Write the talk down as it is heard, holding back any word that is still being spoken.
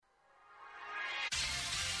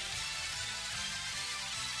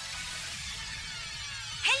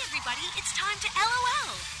everybody, it's time to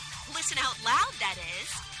LOL. Listen out loud, that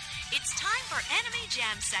is. It's time for Anime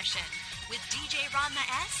Jam Session with DJ Ranma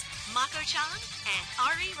S, Mako-chan, and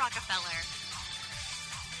Ari Rockefeller.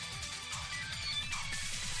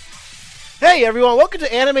 Hey everyone, welcome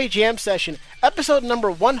to Anime Jam Session, episode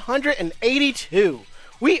number 182.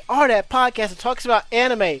 We are that podcast that talks about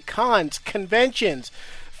anime, cons, conventions,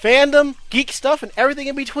 fandom, geek stuff, and everything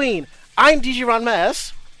in between. I'm DJ Ranma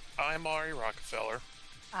S. I'm Ari Rockefeller.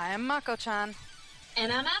 I'm Mako-chan. And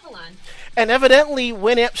I'm Avalon. And evidently,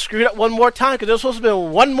 Winamp screwed up one more time because there was supposed to be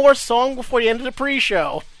one more song before the end of the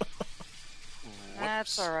pre-show.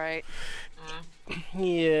 That's alright.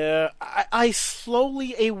 Yeah, I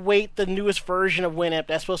slowly await the newest version of Winamp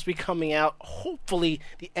that's supposed to be coming out, hopefully,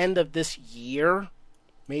 the end of this year.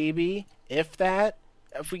 Maybe, if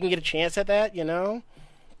we can get a chance at that, you know?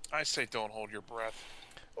 I say don't hold your breath.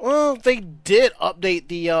 Well, they did update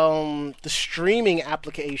the streaming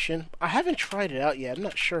application. I haven't tried it out yet. I'm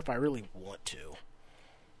not sure if I really want to.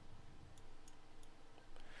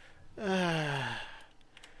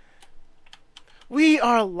 We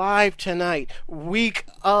are live tonight, week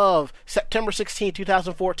of September 16,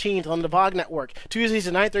 2014, on the VOG Network. Tuesdays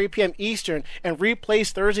at 9:30 p.m. Eastern, and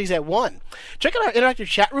replays Thursdays at 1. Check out our interactive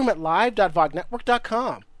chat room at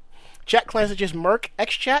live.vognetwork.com. Chat clients such as Merc,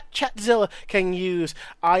 XChat, Chatzilla can use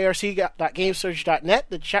irc.gamesurge.net.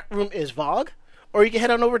 The chat room is VOG. Or you can head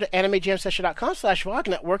on over to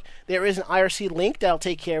animejamsession.com/VOGnetwork. There is an IRC link that'll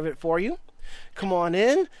take care of it for you. Come on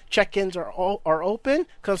in. Check-ins are open.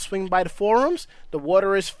 Come swing by the forums. The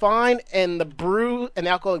water is fine, and the brew and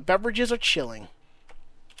alcoholic beverages are chilling.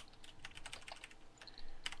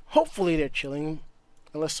 Hopefully they're chilling,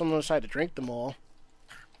 unless someone decided to drink them all.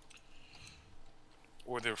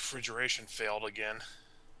 Or the refrigeration failed again.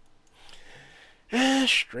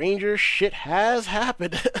 Stranger shit has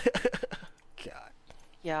happened. God.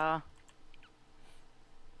 Yeah.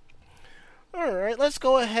 Alright, let's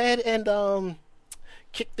go ahead and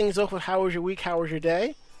kick things off with how was your week, how was your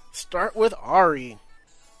day? Start with Ari.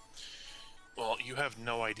 Well, you have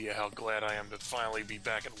no idea how glad I am to finally be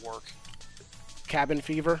back at work. Cabin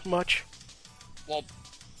fever, much? Well,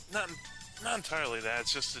 not entirely that.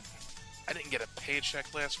 It's just that I didn't get a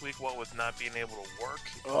paycheck last week, what with not being able to work.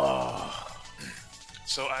 Oh.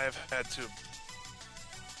 So I have had to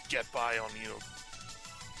get by on,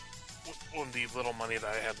 on the little money that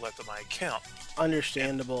I had left in my account.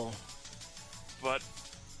 Understandable. But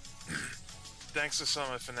thanks to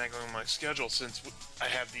some of finagling my schedule, since I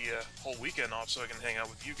have the whole weekend off so I can hang out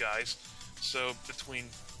with you guys. So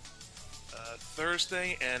between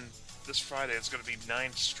Thursday and this Friday, it's going to be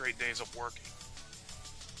 9 straight days of working.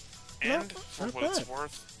 And for what it's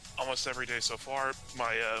worth, almost every day so far,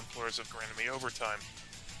 my employers have granted me overtime.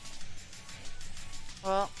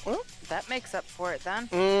 Well, that makes up for it then.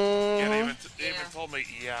 Yeah, they even told me,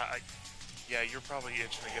 you're probably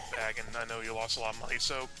itching to get back, and I know you lost a lot of money,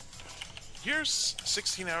 so here's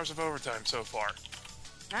 16 hours of overtime so far.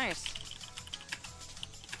 Nice.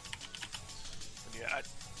 And yeah,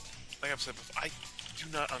 like I've said before, I do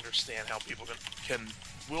not understand how people can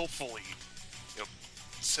willfully,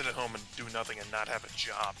 sit at home and do nothing and not have a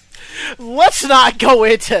job. Let's not go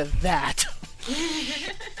into that.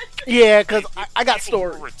 Yeah, because I got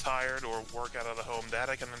stories. People who are retired or work out of the home, that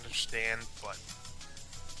I can understand, but...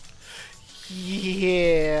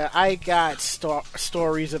 Yeah, I got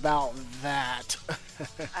stories about that.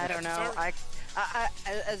 I don't know. I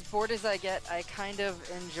as bored as I get, I kind of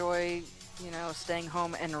enjoy, staying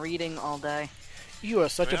home and reading all day. You are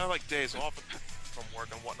such I like days off from work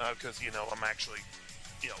and whatnot because, I'm actually,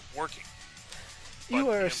 working.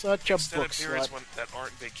 You are such a book periods slut. that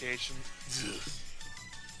aren't vacation.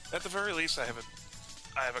 At the very least, I have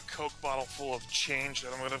a Coke bottle full of change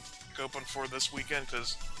that I'm going to open for this weekend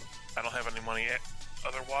because I don't have any money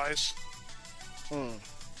otherwise. So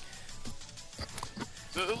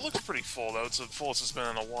it looks pretty full, though. It's the fullest it's been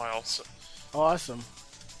in a while. So. Awesome.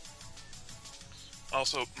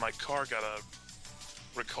 Also, my car got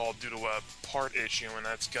recalled due to a part issue, and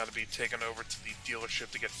that's got to be taken over to the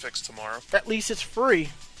dealership to get fixed tomorrow. At least it's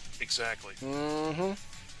free. Exactly. Mm-hmm.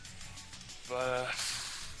 But,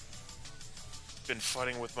 been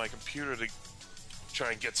fighting with my computer to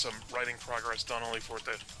try and get some writing progress done, only for it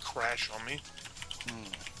to crash on me.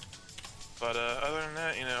 But, other than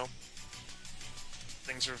that,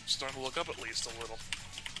 things are starting to look up at least a little.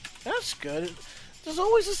 That's good. There's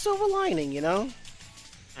always a silver lining,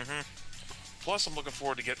 Mm-hmm. Plus, I'm looking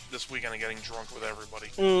forward to this weekend and getting drunk with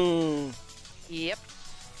everybody. Yep.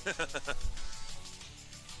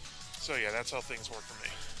 So yeah, that's how things work for me.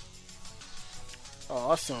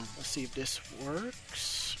 Awesome. Let's see if this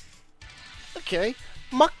works. Okay.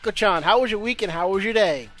 Mako-chan, how was your week and how was your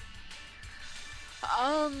day?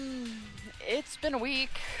 It's been a week.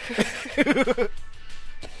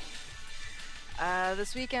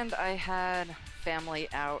 This weekend I had family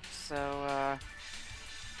out, so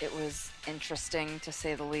it was interesting to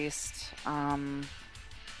say the least.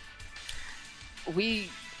 We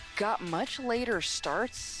got much later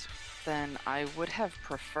starts than I would have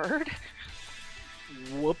preferred.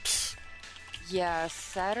 Whoops. Yeah,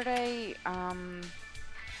 Saturday,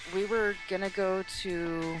 we were gonna go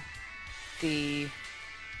to the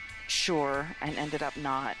shore and ended up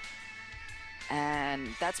not.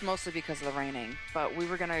 And that's mostly because of the raining. But we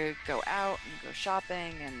were gonna go out and go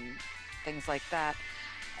shopping and things like that.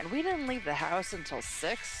 And we didn't leave the house until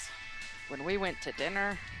 6 when we went to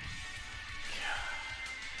dinner.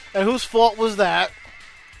 And whose fault was that?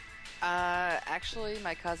 Actually,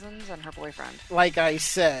 my cousin's and her boyfriend. Like I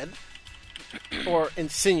said, or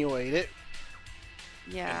insinuated.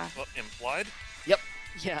 Yeah. Implied? Yep.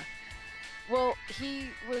 Yeah. Well, he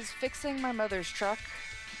was fixing my mother's truck,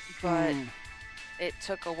 but it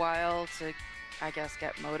took a while to, I guess,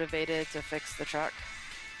 get motivated to fix the truck.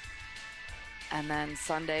 And then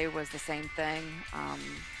Sunday was the same thing.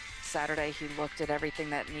 Saturday, he looked at everything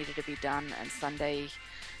that needed to be done, and Sunday,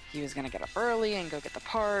 he was going to get up early and go get the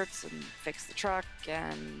parts and fix the truck,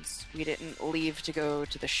 and we didn't leave to go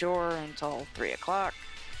to the shore until 3 o'clock.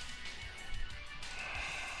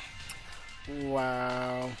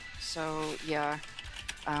 Wow. So, yeah,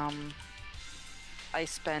 I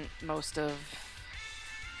spent most of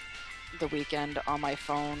the weekend on my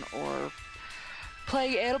phone or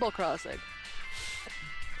playing Animal Crossing,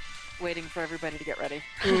 waiting for everybody to get ready.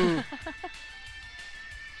 Did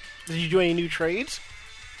you do any new trades?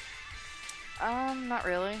 Not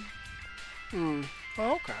really. Oh,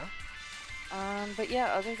 okay. But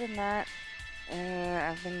yeah, other than that,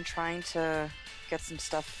 I've been trying to get some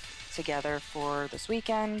stuff together for this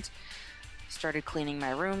weekend. Started cleaning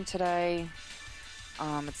my room today.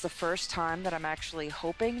 It's the first time that I'm actually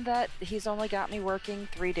hoping that he's only got me working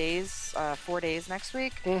 4 days next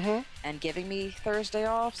week, and giving me Thursday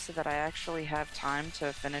off so that I actually have time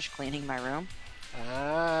to finish cleaning my room.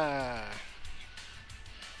 Ah.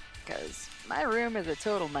 Because my room is a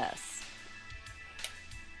total mess.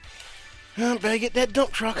 Better get that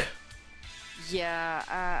dump truck.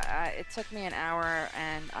 Yeah, it took me an hour,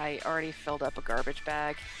 and I already filled up a garbage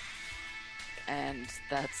bag. And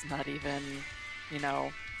that's not even,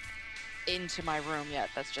 into my room yet.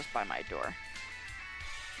 That's just by my door.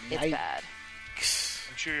 It's bad.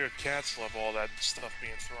 I'm sure your cats love all that stuff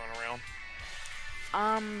being thrown around.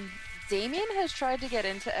 Damien has tried to get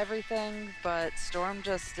into everything, but Storm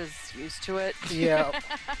just is used to it. Yeah.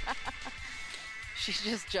 She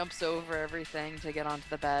just jumps over everything to get onto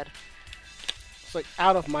the bed. It's like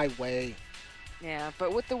out of my way. Yeah,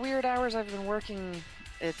 but with the weird hours I've been working,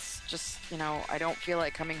 it's just, I don't feel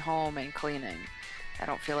like coming home and cleaning. I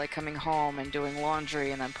don't feel like coming home and doing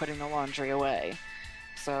laundry and then putting the laundry away.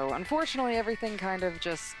 So, unfortunately, everything kind of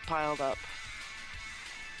just piled up.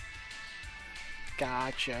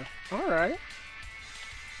 Gotcha. Alright.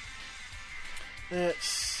 Let's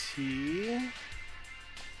see.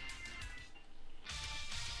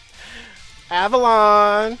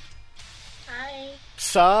 Avalon! Hi.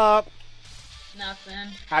 Sup? Nothing.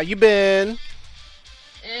 How you been?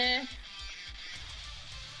 Eh.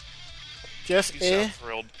 Just You sound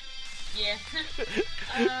thrilled. Yeah.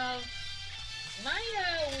 My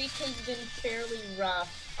week has been fairly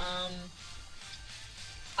rough.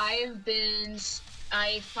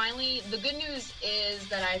 The good news is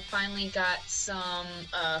that I finally got some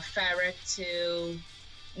fabric to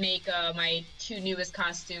make my 2 newest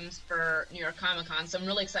costumes for New York Comic Con, so I'm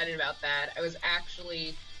really excited about that. I was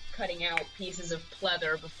actually cutting out pieces of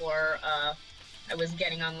pleather before I was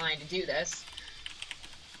getting online to do this.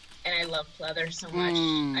 And I love pleather so much.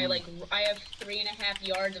 I have 3.5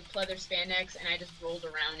 yards of pleather spandex, and I just rolled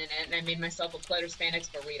around in it, and I made myself a pleather spandex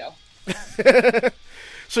burrito.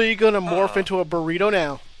 So you're gonna morph into a burrito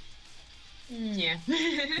now? Yeah.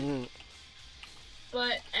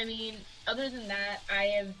 But, other than that, I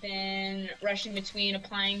have been rushing between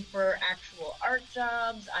applying for actual art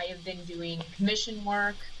jobs. I have been doing commission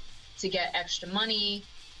work to get extra money,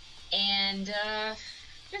 and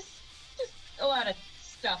just a lot of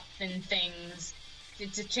stuff and things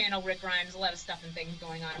to channel Rick Grimes. A lot of stuff and things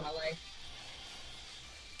going on in my life.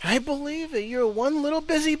 I believe it. You're one little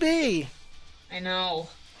busy bee. I know.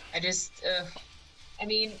 It's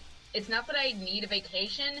not that I need a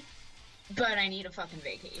vacation, but I need a fucking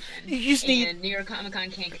vacation. You just need... And New York Comic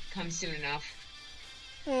Con can't come soon enough.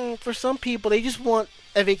 For some people, they just want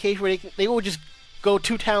a vacation where they will just go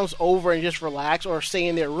 2 towns over and just relax or stay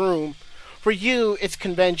in their room. For you, it's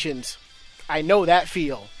conventions. I know that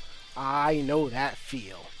feel. I know that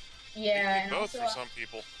feel. Yeah, and Both also, for some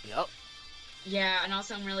people. Yep. yeah, and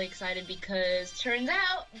also I'm really excited because turns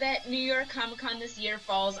out that New York Comic Con this year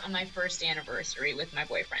falls on my first anniversary with my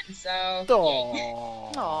boyfriend. So, yay.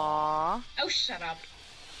 Aww. Aww. Oh, shut up.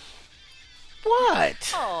 What?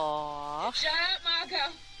 Aww. Shut up,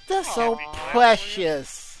 Mako. That's so Aw.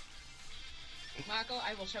 precious. Mako,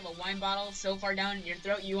 I will shove a wine bottle so far down in your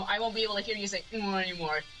throat, I won't be able to hear you say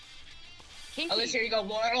anymore. I'll just hear Kinky. you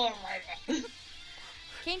go.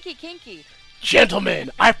 Kinky, kinky.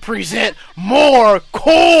 Gentlemen, I present more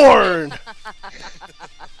corn.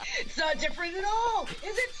 It's not different at all,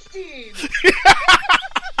 is it, Steve?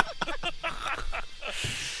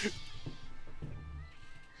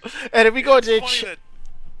 And if we go to It's funny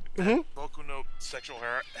that Mhm. Boku no sexual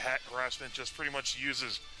harassment just pretty much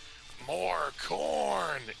uses more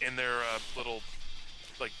corn in their little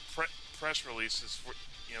like press releases for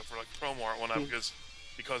for like promo art whatnot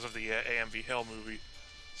because of the AMV Hell movie.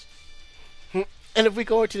 And if we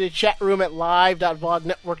go into the chat room at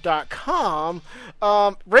live.vognetwork.com,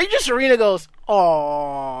 Ranger Serena goes,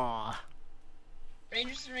 "Aww."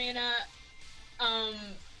 Ranger Serena, go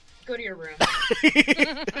to your room.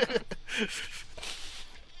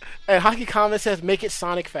 And Hockey Comment says, "Make it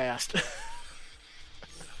Sonic fast."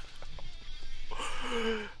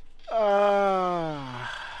 Now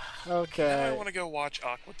I Okay. want to go watch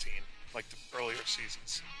Aqua Teen, like the earlier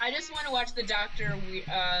seasons. I just want to watch the Doctor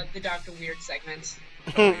Weird segment.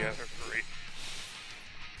 Oh yeah, they're great.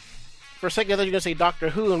 For a second, I thought you were going to say Doctor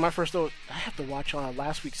Who, and my first thought, I have to watch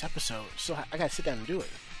last week's episode, so I got to sit down and do it.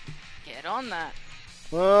 Get on that.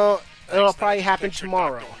 Well, it'll Thanks, probably Nick. happen Picture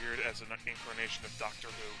tomorrow. Dr. Weird as an incarnation of Doctor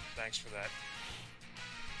Who. Thanks for that.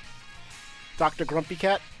 Dr. Grumpy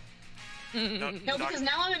Cat? No, No, because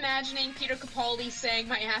now I'm imagining Peter Capaldi saying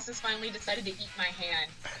my ass has finally decided to eat my hand.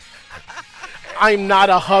 I'm not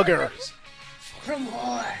a hugger. For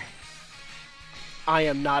more. I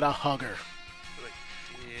am not a hugger. Like,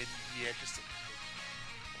 yeah, just.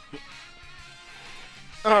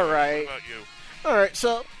 All What right. about you? All right,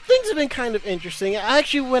 so things have been kind of interesting. I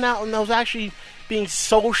actually went out and I was actually being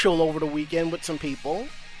social over the weekend with some people.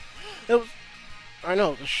 It was, I know,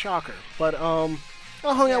 it was a shocker, but I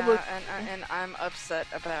hung out with. and I'm upset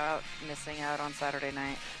about missing out on Saturday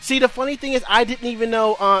night. See, the funny thing is, I didn't even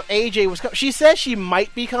know AJ was coming. She said she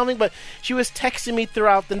might be coming, but she was texting me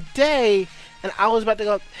throughout the day, and I was about to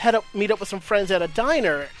go meet up with some friends at a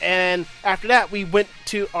diner. And after that, we went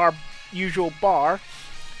to our usual bar,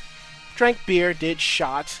 drank beer, did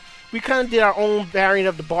shots. We kind of did our own variant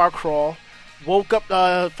of the bar crawl. Woke up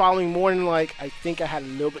the following morning like I think I had a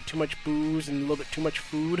little bit too much booze and a little bit too much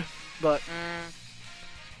food, but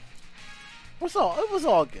it was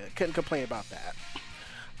all good. Couldn't complain about that.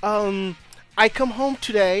 I come home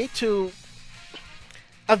today to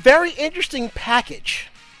a very interesting package.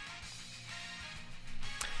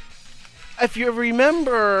 If you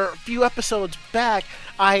remember a few episodes back,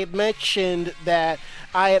 I had mentioned that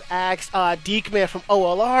I had asked Deekman from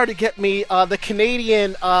OLR to get me the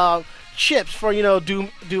Canadian chips for,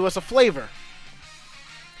 do us a flavor.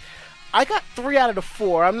 I got 3 out of the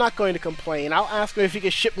 4. I'm not going to complain. I'll ask him if he can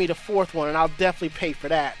ship me the 4th one, and I'll definitely pay for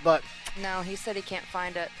that. But No, he said he can't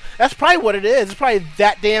find it. that's probably what it is. It's probably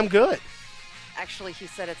that damn good. Actually, he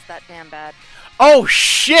said it's that damn bad. Oh,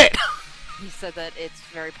 shit! He said that it's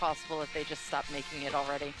very possible if they just stop making it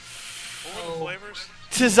already. What were the flavors?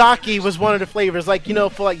 Tizaki was one of the flavors, like,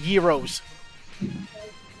 for like gyros.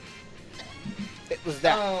 It was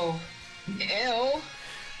that. Oh. Ew.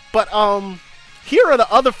 But, here are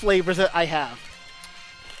the other flavors that I have.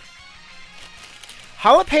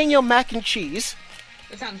 Jalapeno mac and cheese,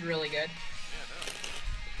 That sounds really good.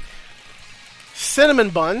 cinnamon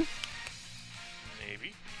bun,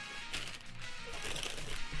 Maybe.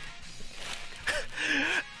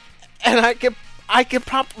 and I could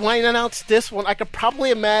probably, when I announce this one, I could probably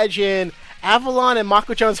imagine Avalon and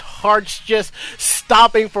Mako-chan's hearts just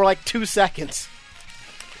stopping for like 2 seconds.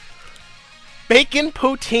 Bacon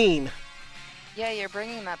poutine. Yeah, you're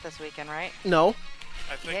bringing that this weekend, right? No.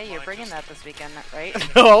 I think Yeah, you're mine bringing just that this weekend, right?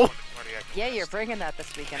 No. cardiac Yeah, arrest. you're bringing that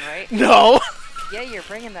this weekend, right? No. Yeah, you're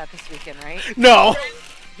bringing that this weekend, right? No.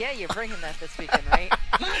 Yeah, you're bringing that this weekend, right?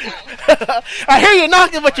 I hear you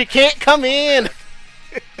knocking, but you can't come in.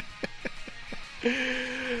 You're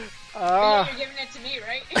giving it to me,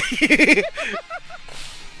 right?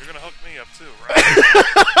 You're gonna hook me up too, right?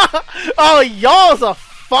 Oh, y'all's are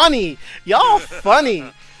funny. Y'all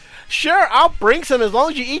funny. Sure, I'll bring some as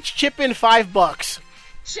long as you each chip in $5.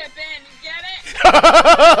 Chip in, get it?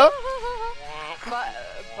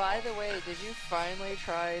 By the way, did you finally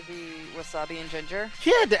try the wasabi and ginger?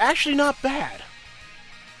 Yeah, they're actually not bad.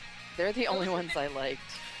 They're the only ones I liked.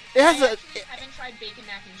 It has I a actually haven't tried bacon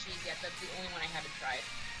mac and cheese yet. That's the only one I haven't tried.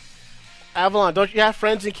 Avalon. Don't you have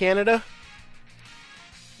friends in Canada?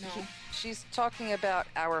 No. She's talking about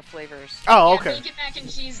our flavors. Oh, Yeah, okay. bacon mac and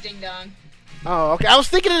cheese, ding dong. Oh, okay. I was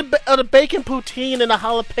thinking of the bacon poutine and the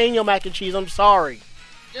jalapeno mac and cheese. I'm sorry.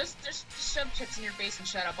 Just shove chips in your face and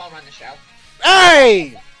shut up. I'll run the show.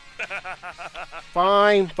 Hey!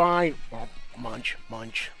 Fine. Munch.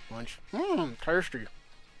 Thirsty.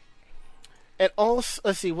 And also,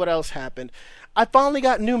 let's see what else happened. I finally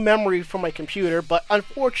got new memory for my computer, but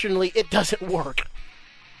unfortunately, it doesn't work.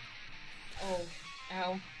 Oh,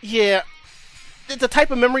 ow. Yeah, the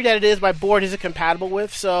type of memory that it is, my board isn't compatible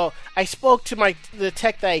with. So I spoke to the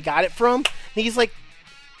tech that I got it from. And he's like,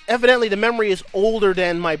 evidently the memory is older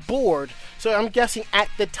than my board. So I'm guessing at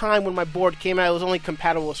the time when my board came out, it was only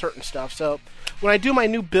compatible with certain stuff. So when I do my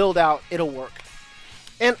new build out, it'll work.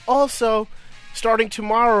 And also, starting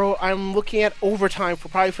tomorrow, I'm looking at overtime for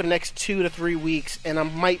the next 2 to 3 weeks, and I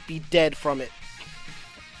might be dead from it.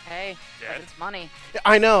 Hey, Dead? but it's money.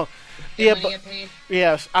 I know. Yeah, When but you get paid.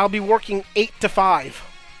 yes, I'll be working 8 to 5.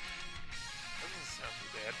 That doesn't sound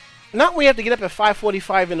too bad. Not when you have to get up at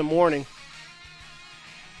 5:45 in the morning.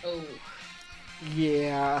 Oh.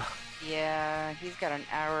 Yeah. Yeah, he's got an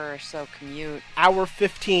hour or so commute. Hour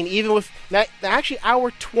 15, even with that, actually hour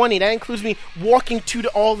 20. That includes me walking to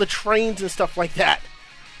all the trains and stuff like that.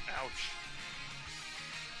 Ouch.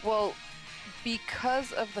 Well,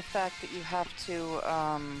 because of the fact that you have to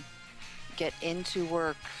get into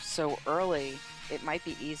work so early, it might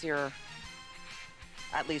be easier,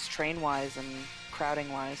 at least train-wise and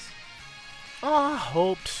crowding-wise. I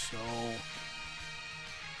hope so.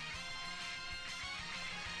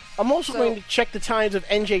 I'm also going to check the times of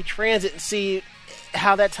NJ Transit and see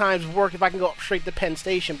how that times work, if I can go up straight to Penn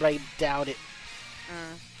Station, but I doubt it.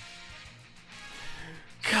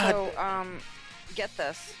 God. So, get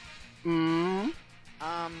this. My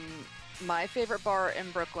favorite bar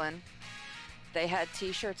in Brooklyn, they had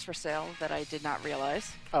t-shirts for sale that I did not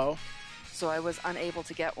realize. Oh. So I was unable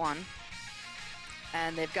to get one.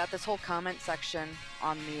 And they've got this whole comment section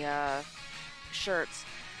on the shirts.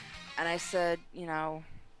 And I said,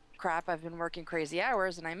 crap, I've been working crazy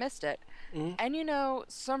hours and I missed it. Mhm. And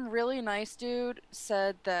some really nice dude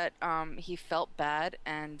said that he felt bad,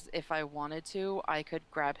 and if I wanted to, I could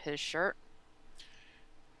grab his shirt.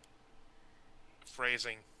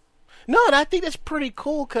 Phrasing. No, and I think that's pretty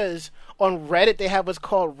cool, because on Reddit they have what's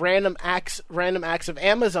called random acts of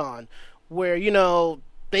Amazon, where,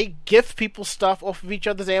 they gift people stuff off of each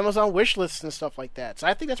other's Amazon wish lists and stuff like that. So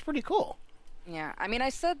I think that's pretty cool. Yeah, I mean, I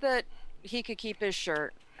said that he could keep his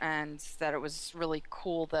shirt and that it was really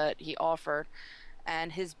cool that he offered.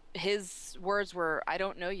 And his words were, "I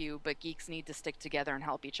don't know you, but geeks need to stick together and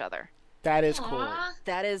help each other." That is cool. Aw.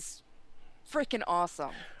 That is freaking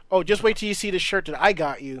awesome. Oh, just wait till you see the shirt that I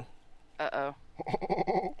got you. Uh-oh.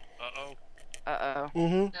 Uh-oh. Uh-oh.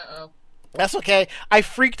 Uh-oh. That's okay. I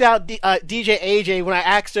freaked out DJ AJ when I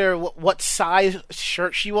asked her what size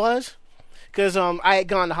shirt she was. Because I had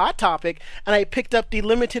gone to Hot Topic, and I picked up the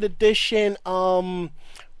limited edition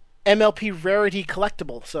MLP Rarity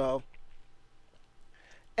collectible. So,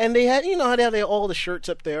 and they had, how they have all the shirts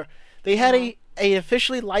up there. They had a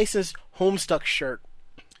officially licensed Homestuck shirt.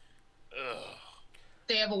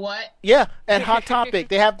 They have a what? Yeah, at Hot Topic,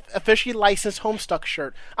 they have officially licensed Homestuck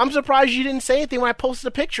shirt. I'm surprised you didn't say anything when I posted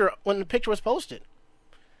the picture, when the picture was posted.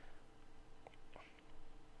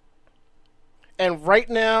 And right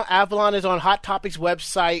now, Avalon is on Hot Topic's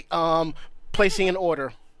website, placing an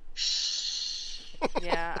order.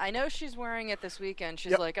 Yeah, I know she's wearing it this weekend.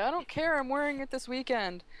 She's Yep. like, "I don't care, I'm wearing it this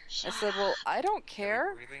weekend." I said, "Well, I don't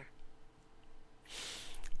care." Breathing.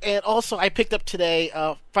 And also, I picked up today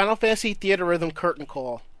Final Fantasy Theater Rhythm Curtain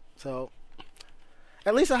Call. So,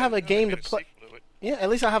 at least I have a game to play. Yeah, at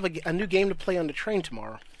least I have a new game to play on the train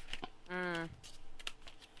tomorrow.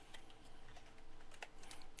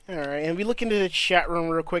 Alright, and we look into the chat room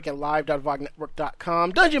real quick at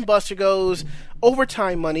live.vognetwork.com. Dungeon Buster goes,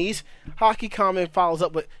 overtime monies. Hockey Comment follows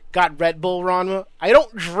up with, got Red Bull, Ranma? I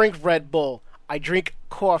don't drink Red Bull. I drink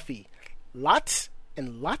coffee. Lots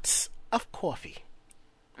and lots of coffee.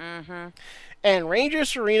 And Ranger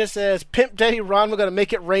Serena says, Pimp Daddy Ranma gonna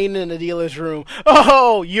make it rain in the dealer's room.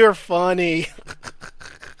 Oh, you're funny.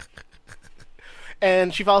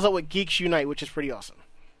 And she follows up with Geeks Unite, which is pretty awesome.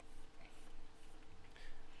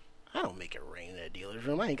 I don't make it rain in a dealer's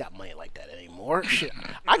room. I ain't got money like that anymore. Shit,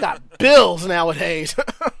 I got bills nowadays.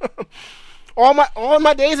 All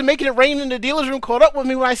my days of making it rain in the dealer's room caught up with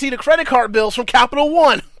me when I see the credit card bills from Capital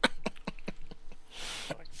One.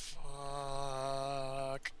 Like,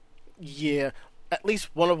 fuck. Yeah, at least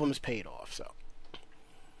one of them is paid off. So,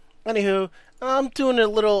 anywho, I'm doing a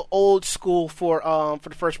little old school for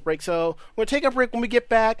the first break. So we'll take a break. When we get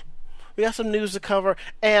back, we got some news to cover,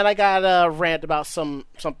 and I got a rant about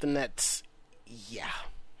something that's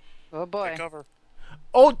Oh boy. Take cover.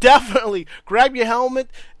 Oh, definitely. Grab your helmet,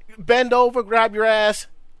 bend over, grab your ass.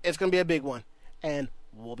 It's gonna be a big one, and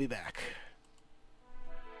we'll be back.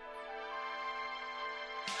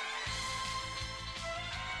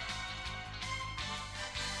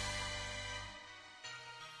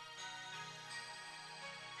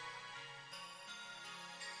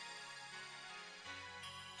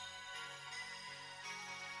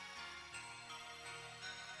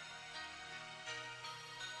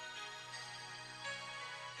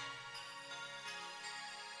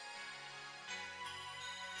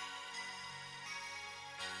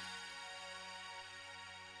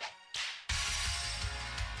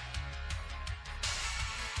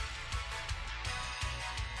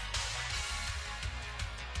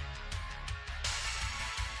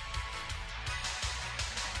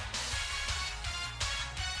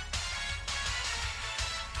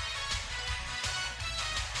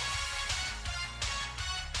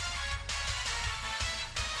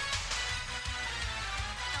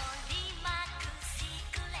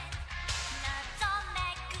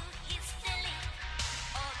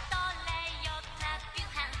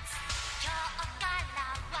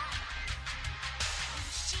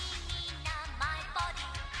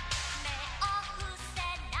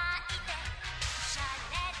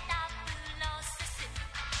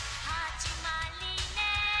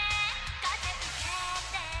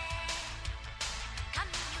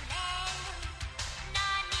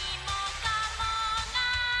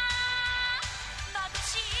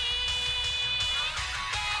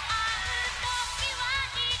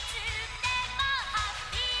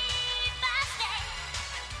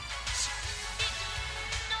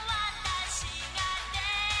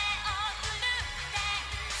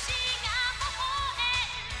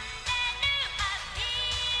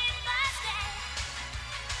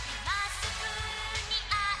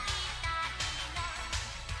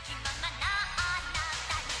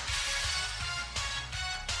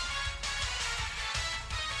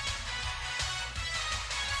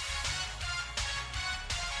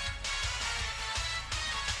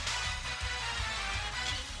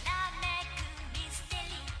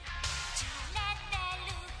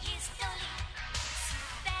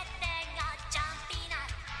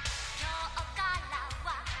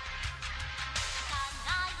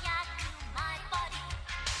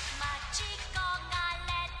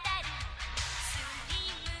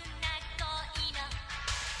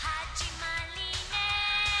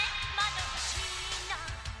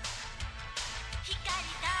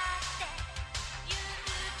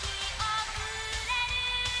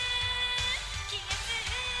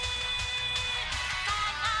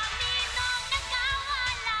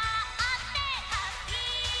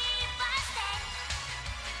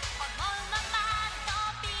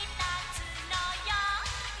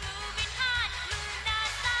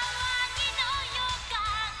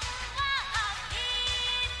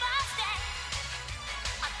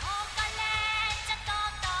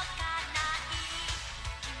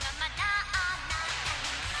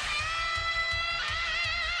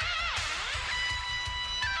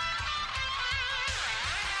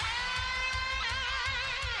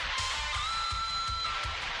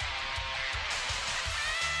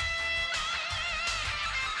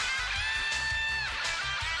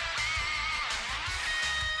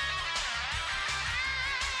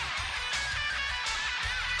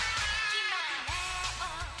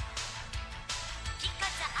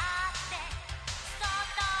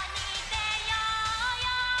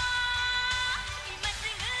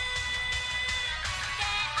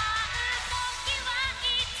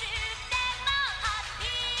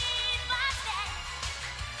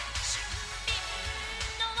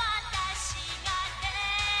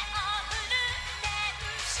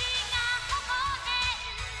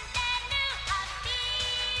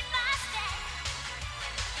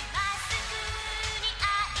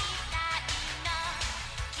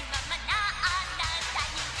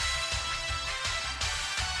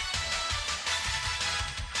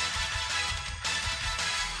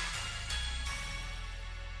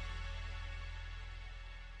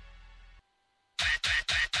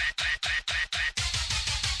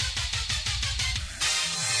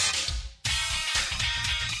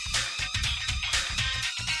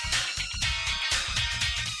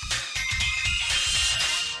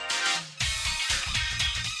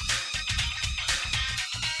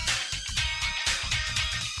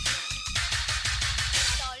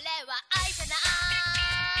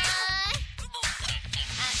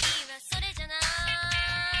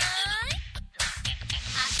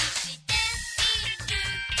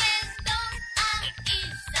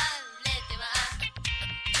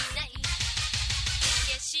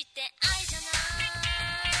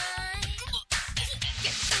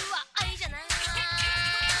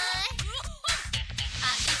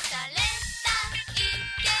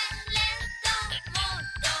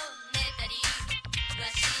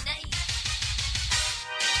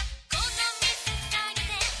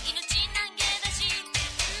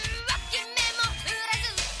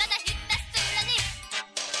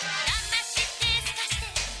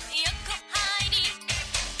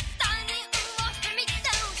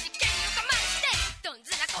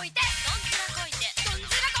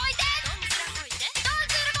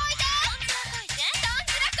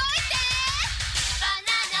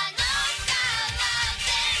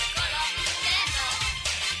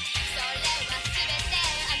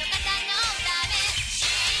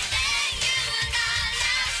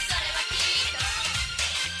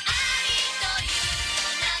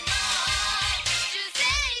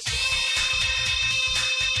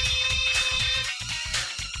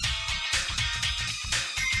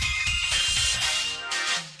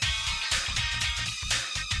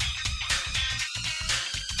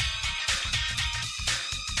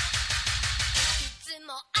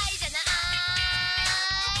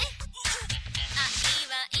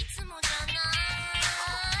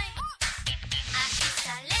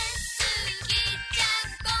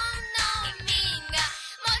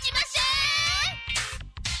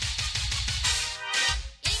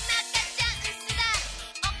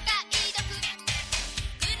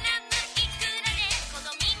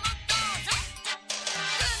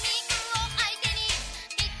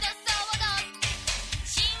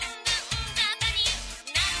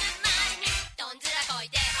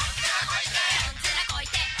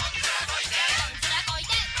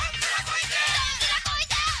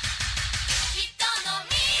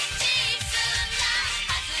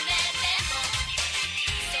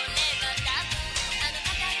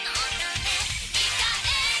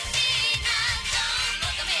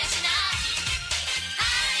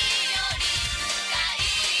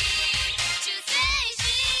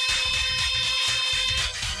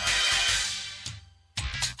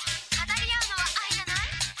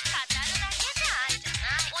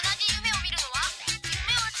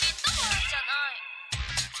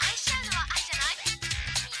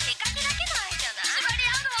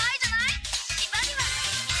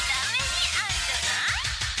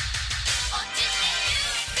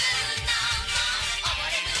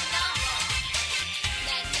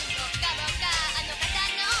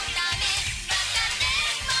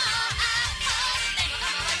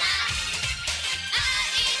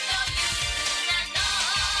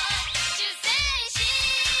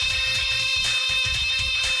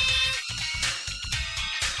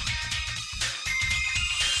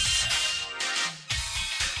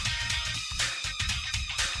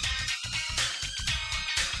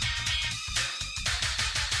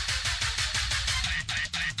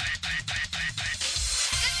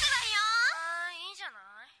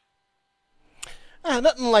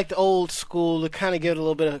 Nothing like the old school to kind of give it a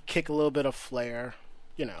little bit of kick, a little bit of flair,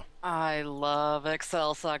 you know. I love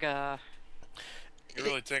Excel Saga. You're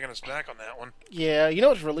really taking us back on that one. Yeah, you know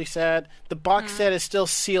what's really sad? The box set is still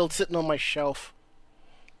sealed, sitting on my shelf.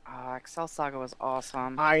 Excel Saga was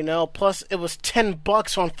awesome. I know. Plus, it was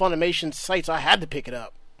 $10 on Funimation sites. I had to pick it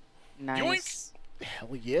up. Nice.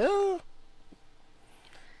 Hell yeah!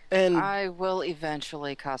 And I will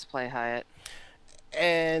eventually cosplay Hyatt.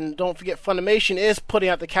 and don't forget, Funimation is putting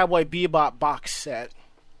out the Cowboy Bebop box set.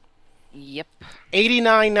 Yep.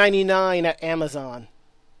 $89.99 at Amazon.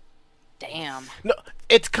 Damn. No,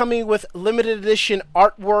 it's coming with limited edition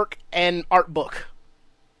artwork and art book.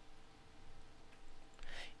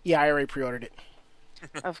 Yeah, I already pre-ordered it.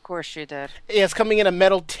 Of course you did. Yeah, it's coming in a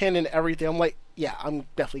metal tin and everything. I'm like, yeah, I'm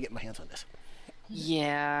definitely getting my hands on this.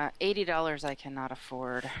 Yeah, $80 I cannot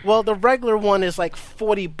afford. Well, the regular one is like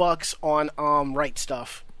 $40 on Right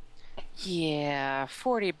Stuff. Yeah,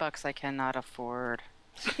 $40 I cannot afford.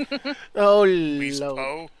 Oh, Please, Lord.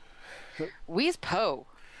 Poe. We's Poe.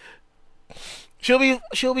 She'll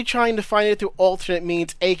be trying to find it through alternate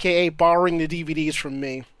means, aka borrowing the DVDs from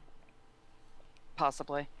me.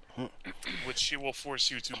 Possibly. Which she will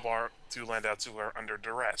force you to lend out to her under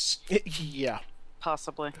duress. Yeah,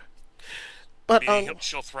 Possibly. but Meaning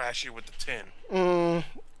she'll thrash you with the tin.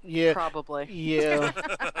 yeah, Probably. yeah.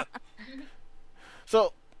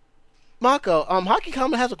 So, Mako, Hockey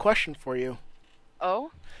Comet has a question for you.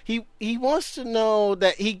 Oh? He wants to know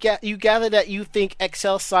that you gather that you think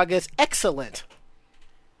Excel Saga is excellent.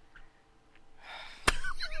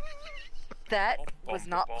 That was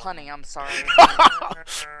not punny, I'm sorry.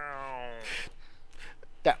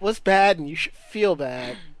 That was bad, and you should feel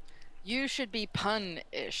bad. You should be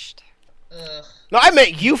pun-ished. Ugh. No, I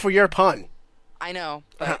meant you for your pun. I know,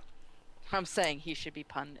 but I'm saying he should be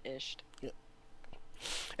pun-ished.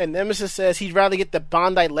 And Nemesis says he'd rather get the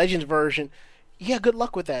Bandai Legends version. Yeah, good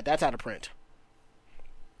luck with that. That's out of print.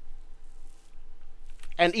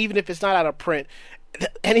 And even if it's not out of print,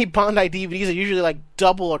 any Bandai DVDs are usually like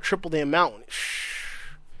double or triple the amount.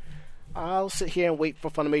 I'll sit here and wait for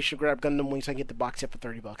Funimation to grab Gundam Wing so I can get the box set for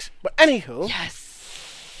 $30. But anywho,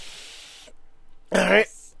 Yes! all right.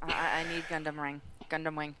 I need Gundam Ring.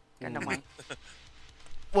 Gundam Wing. Gundam Wing.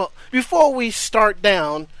 Well, before we start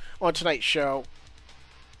down on tonight's show,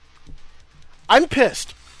 I'm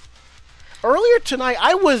pissed. Earlier tonight,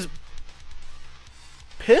 I was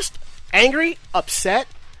pissed, angry, upset,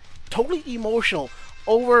 totally emotional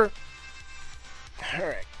over...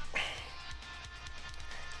 Alright.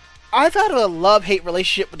 I've had a love-hate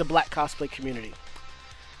relationship with the black cosplay community.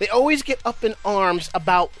 They always get up in arms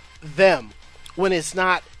about them when it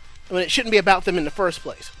shouldn't be about them in the first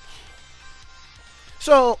place.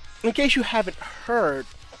 So, in case you haven't heard,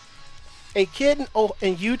 a kid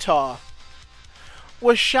in Utah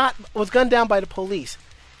was gunned down by the police.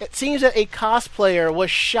 It seems that a cosplayer was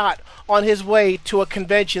shot on his way to a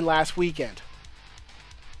convention last weekend,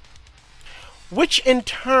 which in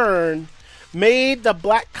turn made the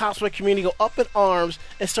black cosplay community go up in arms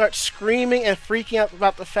and start screaming and freaking out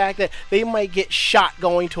about the fact that they might get shot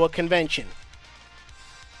going to a convention.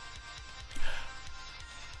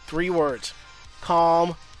 3 words.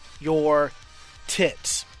 Calm your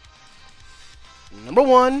tits. Number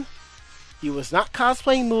 1, he was not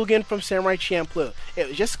cosplaying Mugen from Samurai Champloo. It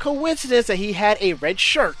was just coincidence that he had a red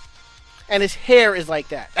shirt and his hair is like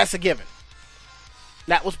that. That's a given.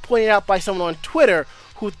 That was pointed out by someone on Twitter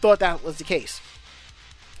who thought that was the case.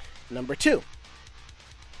 Number 2,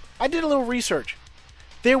 I did a little research.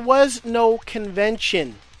 There was no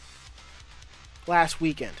convention last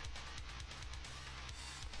weekend.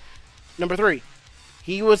 Number 3,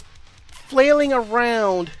 he was flailing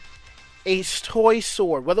around a toy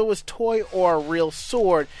sword, whether it was toy or a real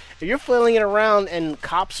sword. If you're flailing it around and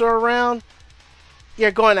cops are around,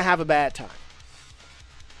 you're going to have a bad time.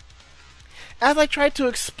 As I tried to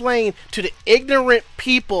explain to the ignorant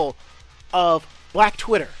people of black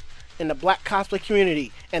Twitter and the black cosplay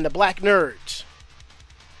community and the black nerds,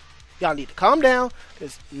 y'all need to calm down,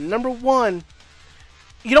 because number 1,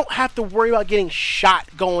 you don't have to worry about getting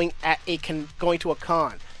shot going to a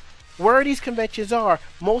con. Where these conventions are,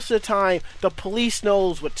 most of the time, the police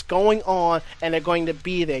knows what's going on and they're going to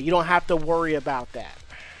be there. You don't have to worry about that.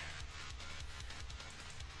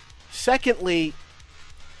 Secondly,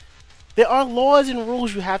 there are laws and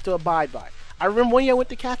rules you have to abide by. I remember one year I went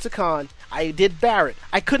to Katsucon, I did Barrett.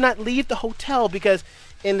 I could not leave the hotel because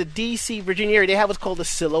in the D.C., Virginia area, they have what's called the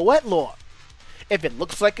silhouette law. If it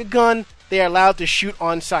looks like a gun, they are allowed to shoot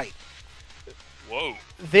on sight. Whoa.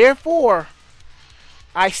 Therefore,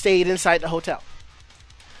 I stayed inside the hotel.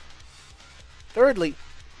 Thirdly,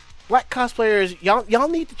 black cosplayers, y'all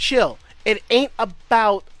need to chill. It ain't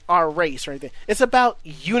about our race or anything. It's about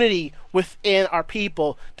unity within our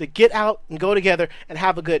people to get out and go together and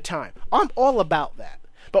have a good time. I'm all about that.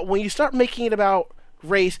 But when you start making it about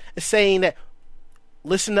race and saying that,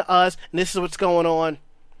 listen to us and this is what's going on,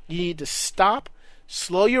 you need to stop,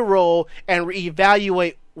 slow your roll, and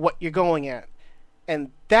reevaluate what you're going at.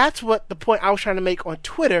 And that's what the point I was trying to make on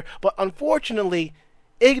Twitter. But unfortunately,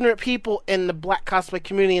 ignorant people in the black cosplay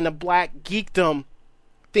community and the black geekdom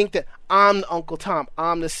think that I'm the Uncle Tom,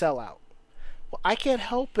 I'm the sellout. Well, I can't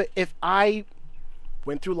help it if I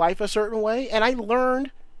went through life a certain way and I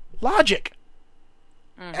learned logic.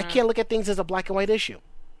 I can't look at things as a black and white issue.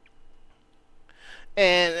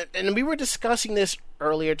 And we were discussing this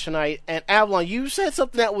earlier tonight, and Avalon, you said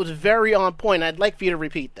something that was very on point. I'd like for you to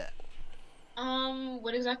repeat that.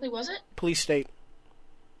 What exactly was it? Police state.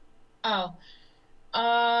 Oh.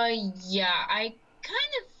 Yeah, I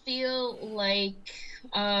kind of feel like,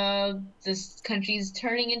 this country's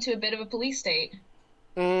turning into a bit of a police state.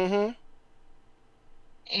 Mm-hmm.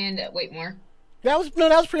 And, wait, more? That was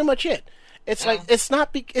pretty much it. It's like,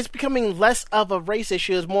 it's becoming less of a race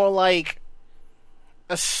issue. It's more like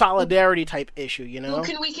a solidarity type issue, you know? Who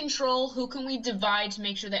can we control? Who can we divide to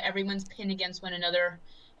make sure that everyone's pinned against one another?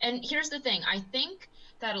 And here's the thing. I think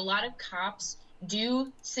that a lot of cops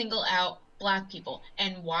do single out black people.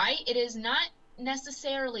 And why? It is not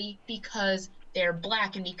necessarily because they're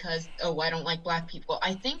black and because, oh, I don't like black people.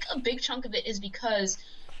 I think a big chunk of it is because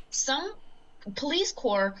some police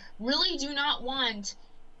corps really do not want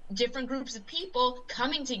different groups of people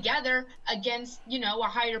coming together against, a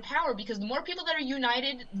higher power, because the more people that are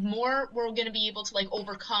united, the more we're going to be able to,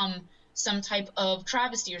 overcome some type of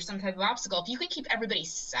travesty or some type of obstacle. If you can keep everybody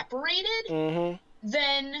separated,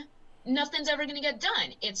 then nothing's ever going to get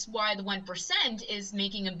done. It's why the 1% is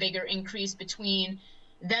making a bigger increase between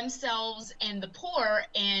themselves and the poor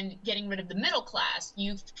and getting rid of the middle class.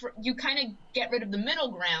 You kind of get rid of the middle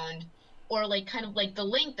ground, or the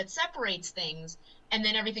link that separates things, and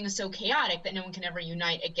then everything is so chaotic that no one can ever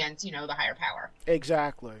unite against, the higher power.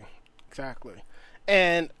 Exactly.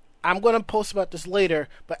 And I'm going to post about this later,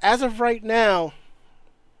 but as of right now,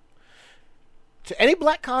 to any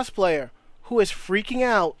black cosplayer who is freaking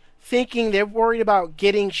out, thinking they're worried about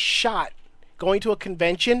getting shot going to a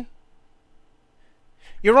convention,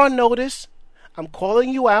 you're on notice. I'm calling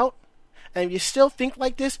you out. And if you still think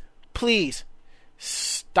like this, please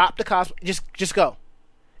stop the cosplay. Just go.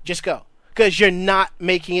 Because you're not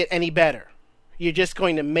making it any better. You're just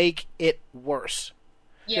going to make it worse.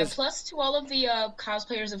 Yeah, plus to all of the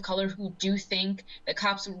cosplayers of color who do think that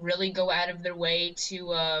cops really go out of their way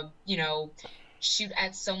to, shoot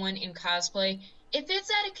at someone in cosplay, if it's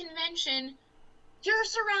at a convention, you're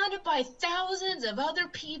surrounded by thousands of other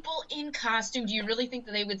people in costume. Do you really think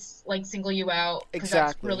that they would, single you out? Because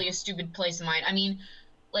that's really a stupid place of mind. I mean,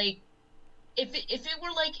 if it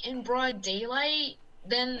were, in broad daylight,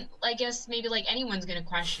 then I guess maybe, anyone's going to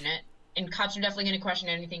question it. And cops are definitely going to question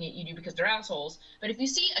anything that you do because they're assholes. But if you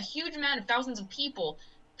see a huge amount of thousands of people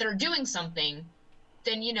that are doing something,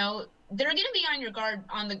 then, they're going to be on your guard,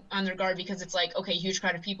 on their guard, because it's okay, huge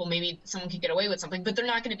crowd of people, maybe someone could get away with something, but they're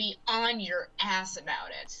not going to be on your ass about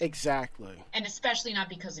it. Exactly. And especially not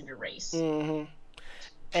because of your race. Mm-hmm.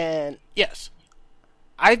 And, yes,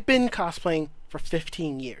 I've been cosplaying for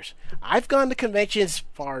 15 years. I've gone to conventions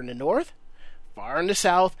far in the north, far in the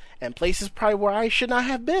south, and places probably where I should not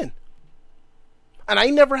have been. And I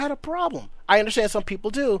never had a problem. I understand some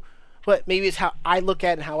people do, but maybe it's how I look at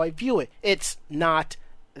it and how I view it. It's not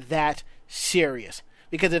that serious.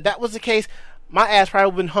 Because if that was the case, my ass probably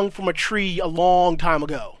would have been hung from a tree a long time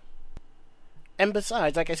ago. And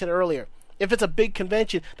besides, like I said earlier, if it's a big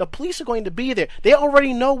convention, the police are going to be there. They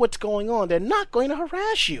already know what's going on. They're not going to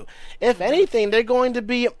harass you. If anything, they're going to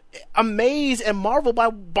be amazed and marveled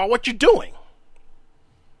by what you're doing.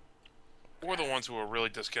 Or the ones who are really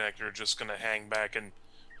disconnected are just going to hang back and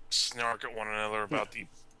snark at one another about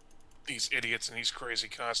these idiots in these crazy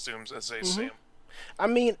costumes, as they say them. I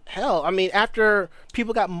mean, hell, after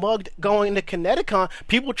people got mugged going to Kineticon,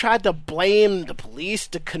 people tried to blame the police,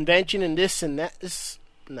 the convention, and this and that.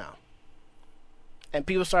 No. And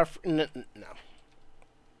people start... No.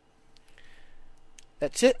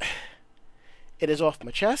 That's it. It is off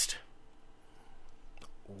my chest.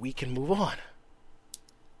 We can move on.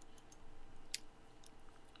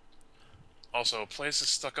 Also, a place as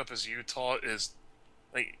stuck up as Utah is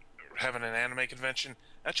having an anime convention.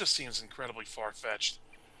 That just seems incredibly far-fetched.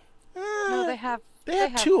 No, they have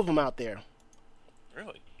two of them out there.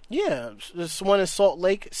 Really? Yeah, there's one in Salt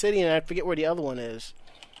Lake City, and I forget where the other one is.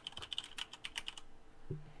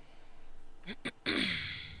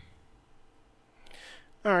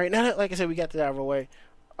 All right, now that, like I said, we got that out of the way.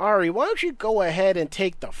 Ari, why don't you go ahead and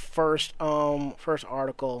take the first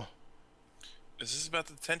article? Is this about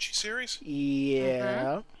the Tenchi series?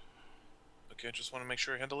 Yeah. Okay, I just want to make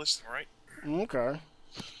sure I had the listing right. Okay.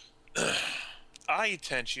 Ai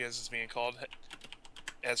Tenchi, as it's being called,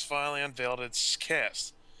 has finally unveiled its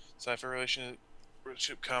cast. Sci-fi relationship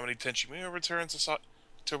comedy Tenchi Muyo returns this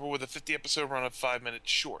October with a 50-episode run of 5-minute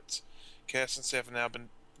shorts. Cast and staff have now been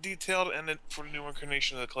detailed and for the new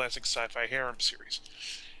incarnation of the classic sci-fi harem series.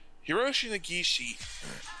 Hiroshi Nagishi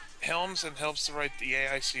helms and helps to write the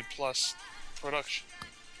AIC Plus production.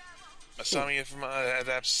 Masami Ifuma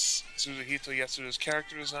adapts Suzuhito Yasuda's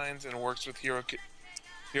character designs and works with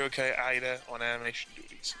Hirokai Aida on animation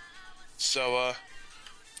duties. So,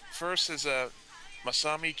 first is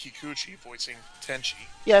Masami Kikuchi voicing Tenchi.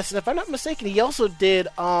 Yes, and if I'm not mistaken, he also did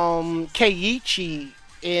Keiichi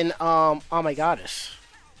in Oh My Goddess.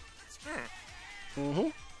 Mm-hmm.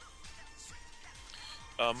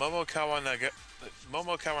 Momo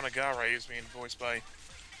Kawanagara is being voiced by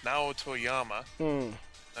Nao Toyama.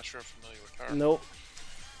 Not sure I'm familiar with her. Nope.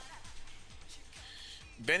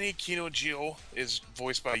 Benny Kinojiro is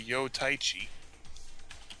voiced by Yo Taichi.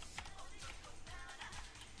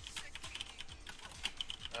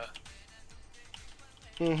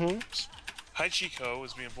 Haichiko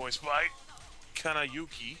is being voiced by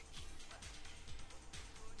Kanayuki.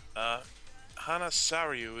 Hana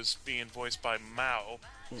Saryu is being voiced by Mao,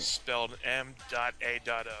 spelled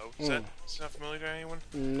M.A.O. Is that familiar to anyone?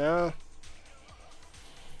 No.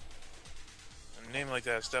 A name like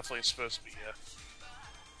that is definitely supposed to be,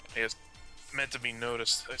 it's meant to be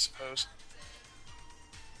noticed, I suppose.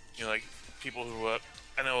 You know, like, people who, I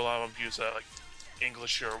know a lot of them use, like,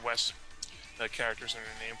 English or Western characters in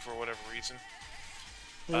their name for whatever reason.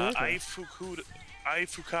 Ai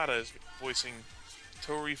Fukada is voicing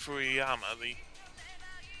Tori Fuyama, let's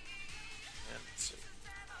see.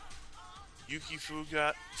 Yuki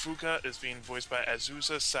Fuka is being voiced by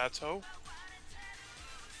Azusa Sato.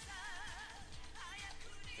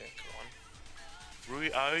 Okay, go on. Rui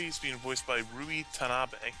Ai is being voiced by Rui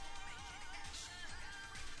Tanabe.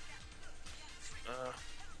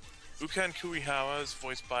 Ukan Kurihawa is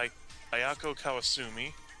voiced by Ayako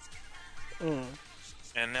Kawasumi.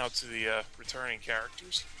 And now to the returning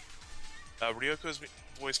characters. Ryoko is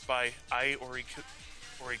voiced by Ai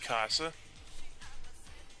Orikasa.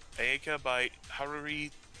 Aika by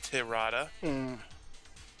Haruri Terada.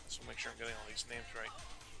 So make sure I'm getting all these names right.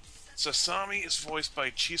 Sasami is voiced by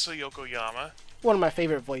Chisa Yokoyama. One of my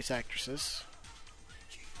favorite voice actresses.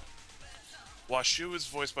 Washu is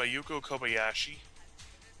voiced by Yuko Kobayashi.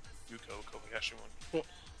 One.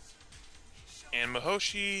 And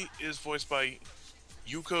Mahoshi is voiced by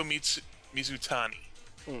Yuko Mizutani.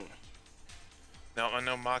 Now, I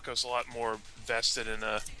know Mako's a lot more vested in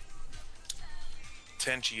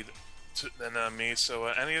Tenchi than me, so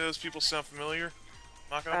any of those people sound familiar?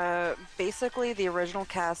 Mako? Basically, the original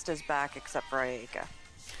cast is back except for Ayaka.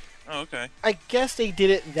 Oh, okay. I guess they did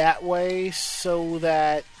it that way so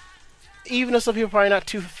that even though some people are probably not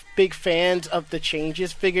too big fans of the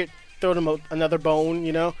changes, figured throw them another bone,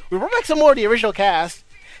 you know? We brought back some more of the original cast.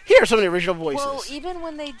 Here are some of the original voices. Well, even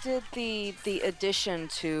when they did the addition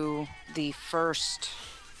to the first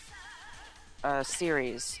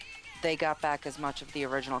series, they got back as much of the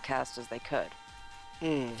original cast as they could,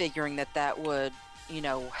 figuring that would,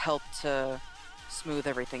 help to smooth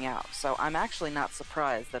everything out. So I'm actually not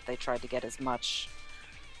surprised that they tried to get as much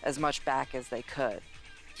back as they could.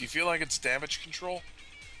 Do you feel like it's damage control?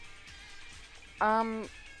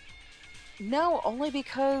 No, only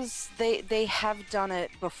because they have done it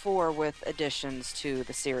before with additions to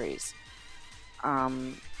the series,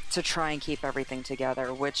 to try and keep everything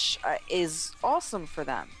together, which is awesome for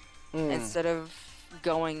them. Instead of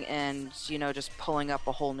going and just pulling up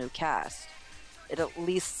a whole new cast, it at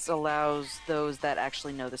least allows those that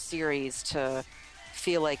actually know the series to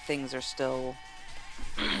feel like things are still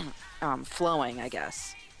flowing. I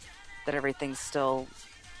guess that everything's still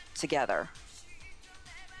together.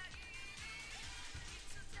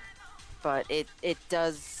 But it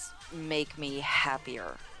does make me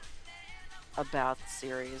happier about the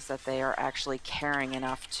series that they are actually caring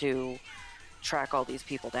enough to track all these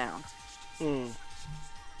people down.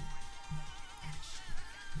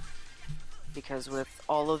 Because with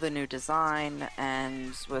all of the new design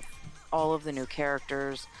and with all of the new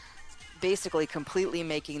characters, basically completely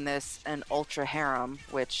making this an ultra harem,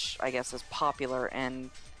 which I guess is popular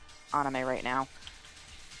in anime right now,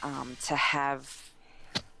 to have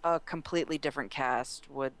a completely different cast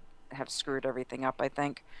would have screwed everything up, I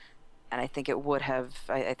think. And I think it would have,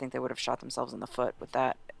 I think they would have shot themselves in the foot with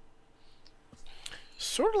that.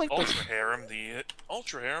 Sort of like Ultra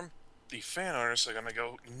Harem, the fan artists are gonna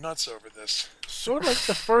go nuts over this. Sort of like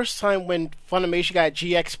the first time when Funimation got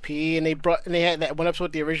GXP and they had that one episode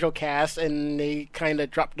with the original cast and they kind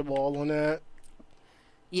of dropped the ball on that.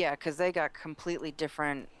 Yeah, because they got completely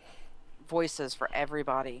different voices for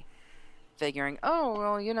everybody. Figuring, oh,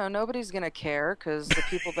 well, nobody's going to care because the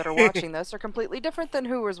people that are watching this are completely different than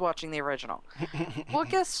who was watching the original. Well,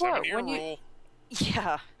 guess what?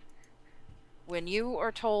 Yeah. When you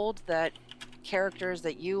are told that characters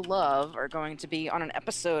that you love are going to be on an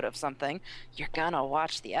episode of something, you're going to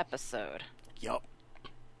watch the episode. Yup.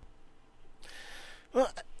 Well,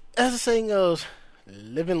 as the saying goes,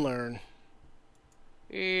 live and learn.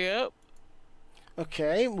 Yep.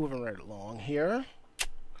 Okay, moving right along here.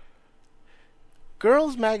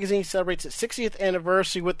 Girls Magazine celebrates its 60th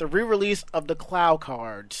anniversary with the re-release of the Clow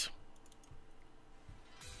cards.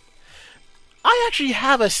 I actually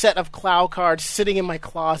have a set of Clow cards sitting in my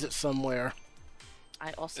closet somewhere.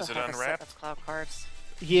 I also have a set of Clow cards.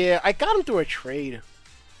 Yeah, I got them through a trade.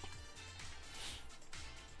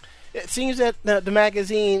 It seems that the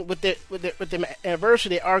magazine, with the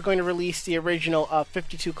anniversary, they are going to release the original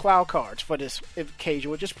 52 Clow cards for this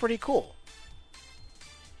occasion, which is pretty cool.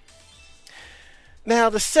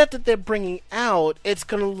 Now, the set that they're bringing out, it's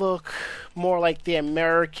going to look more like the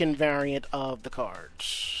American variant of the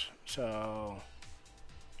cards. So,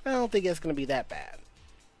 I don't think it's going to be that bad.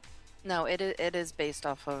 No, it is based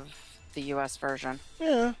off of the US version.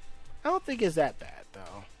 Yeah, I don't think it's that bad,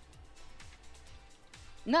 though.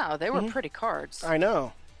 No, they were pretty cards. I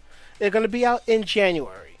know. They're going to be out in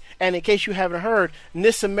January. And in case you haven't heard,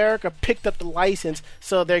 NIS America picked up the license,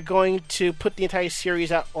 so they're going to put the entire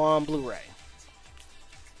series out on Blu-ray.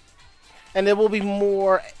 And there will be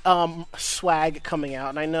more swag coming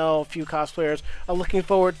out. And I know a few cosplayers are looking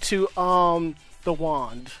forward to the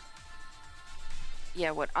wand.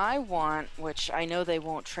 Yeah, what I want, which I know they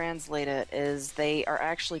won't translate it, is they are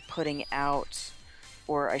actually putting out,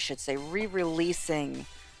 or I should say re-releasing,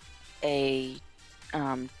 a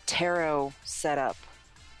tarot setup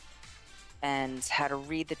and how to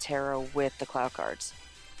read the tarot with the Clow cards.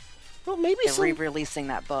 Well, maybe they're re-releasing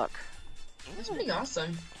that book. That's pretty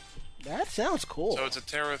awesome. That sounds cool. So it's a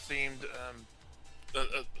tarot-themed,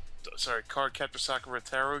 Card Captor Sakura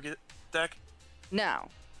tarot deck? No.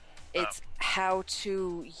 It's how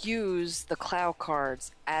to use the Clow cards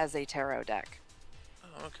as a tarot deck.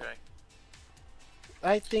 Oh, okay.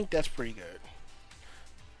 I think that's pretty good.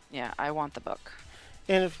 Yeah, I want the book.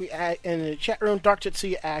 And if we add, in the chat room, Dark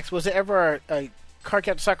Tetsuya asks, was there ever a Card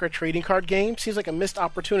Captor Sakura trading card game? Seems like a missed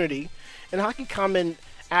opportunity. And Hockey Common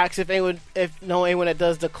asks if anyone that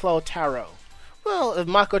does the Clo Tarot. Well, if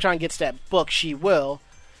Mako-chan gets that book, she will.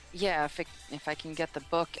 Yeah, if I can get the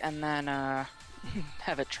book and then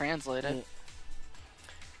have it translated.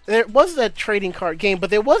 There was a trading card game, but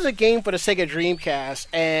there was a game for the Sega Dreamcast,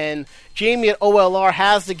 and Jamie at OLR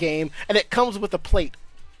has the game, and it comes with a plate.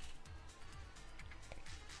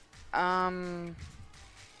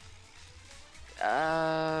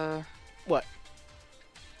 What?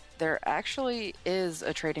 There actually is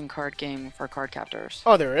a trading card game for Card Captors.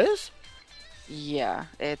 Oh, there is? Yeah,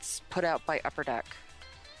 it's put out by Upper Deck.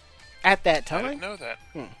 At that time? I didn't know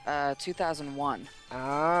that. 2001.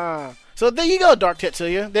 Ah. So there you go, Dark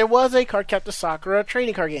Tetsuya. There was a Card Captor Sakura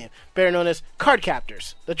trading card game, better known as Card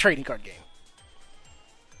Captors, the trading card game.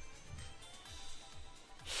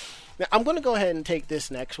 Now, I'm going to go ahead and take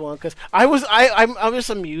this next one, because I was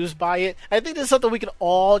amused by it. I think this is something we can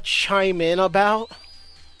all chime in about.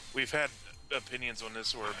 We've had opinions on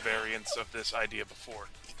this or variants of this idea before.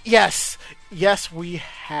 Yes, we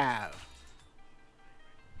have.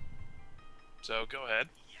 So, go ahead.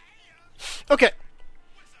 Okay.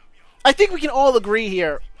 I think we can all agree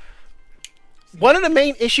here. One of the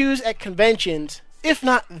main issues at conventions, if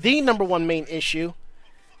not the number one main issue,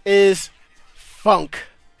 is funk.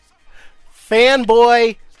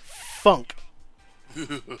 Fanboy funk.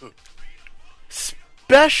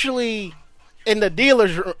 Especially in the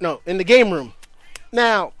dealer's room. No, in the game room.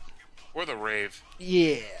 Now. Or the rave.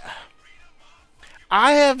 Yeah.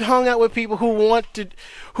 I have hung out with people who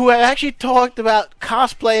have actually talked about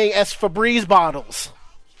cosplaying as Febreze bottles.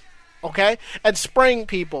 Okay? And spraying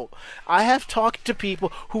people. I have talked to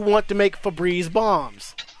people who want to make Febreze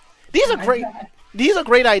bombs. These are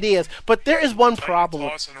great ideas, but there is one problem.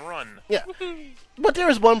 Toss and run. Yeah. But there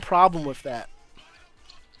is one problem with that.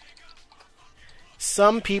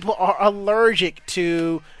 Some people are allergic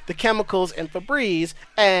to the chemicals in Febreze,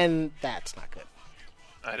 and that's not good.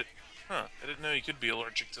 I didn't know you could be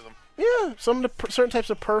allergic to them. Yeah, some of the certain types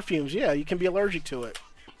of perfumes, yeah, you can be allergic to it.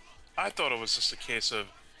 I thought it was just a case of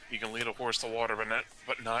You can lead a horse to water,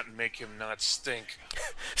 but not make him not stink.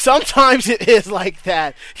 Sometimes it is like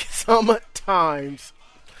that. Sometimes.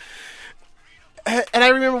 And I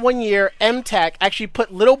remember one year, MTech actually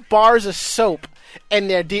put little bars of soap in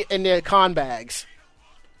their con bags.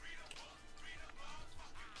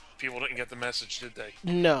 People didn't get the message, did they?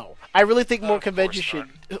 No, I really think more Of conventions course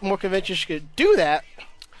should do that.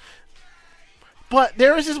 But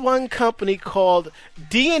there is this one company called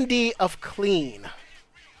D&D of Clean.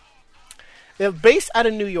 They're based out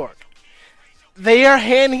of New York. They are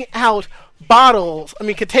handing out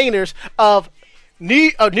containers of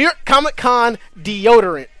New York Comic Con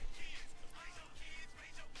deodorant.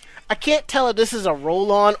 I can't tell if this is a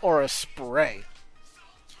roll-on or a spray.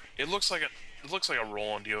 It looks like a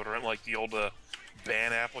roll-on deodorant, like the old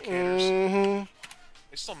Ban applicators. Mm-hmm.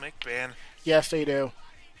 They still make Ban. Yes, they do.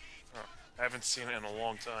 I haven't seen it in a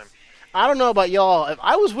long time. I don't know about y'all. If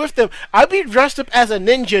I was with them, I'd be dressed up as a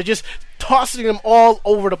ninja, just tossing them all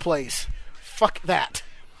over the place. Fuck that.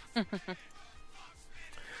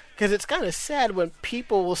 Because it's kind of sad when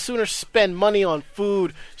people will sooner spend money on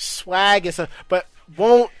food, swag, and stuff, but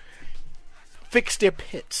won't fix their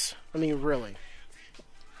pits. I mean, really.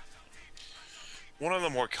 One of the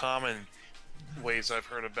more common ways I've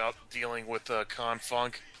heard about dealing with con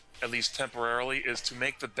funk, at least temporarily, is to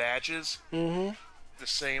make the badges the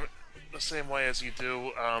same way as you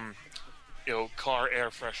do, car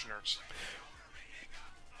air fresheners.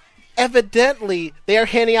 Evidently, they are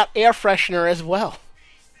handing out air freshener as well.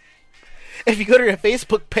 If you go to their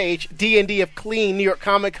Facebook page, D&D of Clean, New York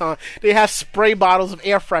Comic Con, they have spray bottles of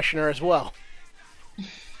air freshener as well.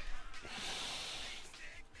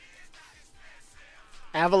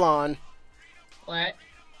 Avalon. What?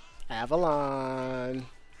 Avalon.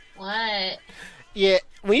 What? Yeah,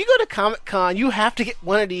 when you go to Comic Con, you have to get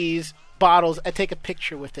one of these bottles and take a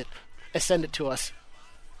picture with it and send it to us.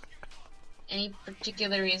 Any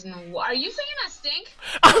particular reason? Are you saying I stink?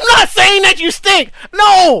 I'm not saying that you stink!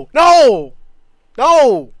 No! No!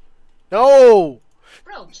 No! No!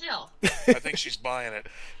 Bro, chill. I think she's buying it.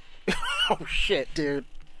 Oh, shit, dude.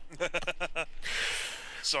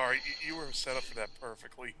 Sorry, you were set up for that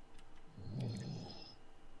perfectly.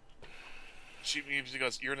 She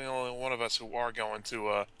goes, you're the only one of us who are going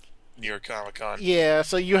to New York Comic Con. Yeah,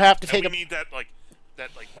 so you have to take we need that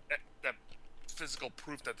physical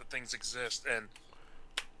proof that the things exist, and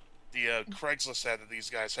the Craigslist ad that these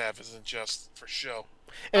guys have isn't just for show.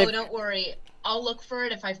 And don't worry. I'll look for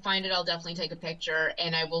it. If I find it, I'll definitely take a picture,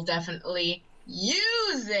 and I will definitely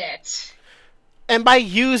use it. And by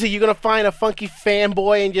use it, you're going to find a funky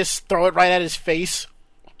fanboy and just throw it right at his face?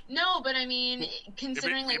 No, but I mean,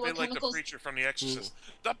 considering It'd be what like chemicals... the preacher from The Exorcist.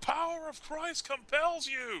 The power of Christ compels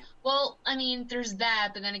you! Well, I mean, there's that,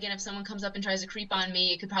 but then again, if someone comes up and tries to creep on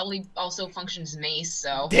me, it could probably also function as mace,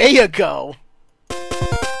 so... There you go!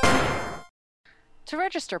 To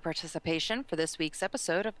register participation for this week's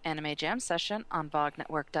episode of Anime Jam Session on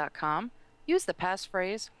VogNetwork.com, use the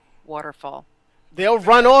passphrase, Waterfall. They'll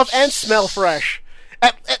run off and smell fresh.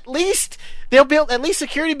 At least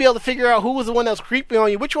security be able to figure out who was the one that was creeping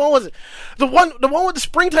on you. Which one was it? The one with the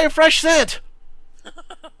springtime fresh scent.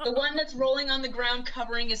 The one that's rolling on the ground,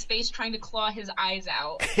 covering his face, trying to claw his eyes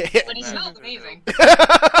out. But he smells amazing.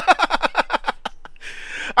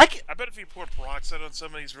 I bet if you pour peroxide on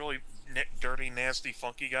some of these really dirty, nasty,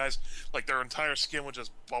 funky guys, like their entire skin would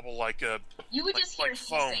just bubble like a... You would just hear like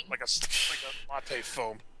foam, hissing. like a latte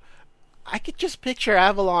foam. I could just picture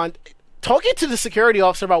Avalon talking to the security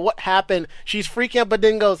officer about what happened. She's freaking out, but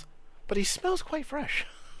then goes, but he smells quite fresh.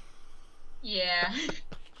 Yeah.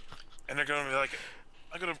 And they're going to be like,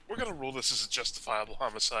 we're going to rule this as a justifiable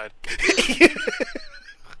homicide.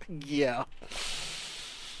 Yeah.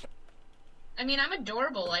 I mean, I'm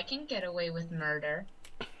adorable. I can get away with murder.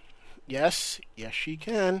 Yes, she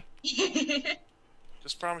can.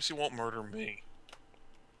 Just promise you won't murder me.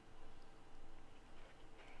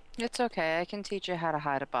 It's okay, I can teach you how to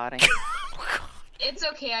hide a body. It's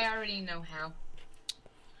okay, I already know how.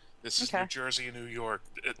 This is Okay. New Jersey and New York.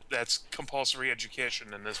 That's compulsory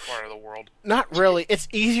education in this part of the world. Not really. It's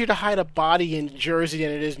easier to hide a body in Jersey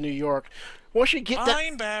than it is New York. Once you get that...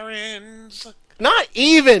 Pine Barrens! Not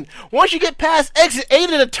even! Once you get past exit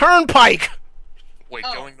 8 of the turnpike! Wait,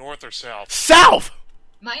 Oh. going north or south? South!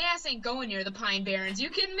 My ass ain't going near the Pine Barrens. You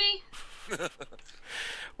kidding me?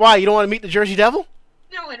 Why, you don't want to meet the Jersey Devil?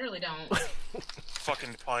 No, I really don't.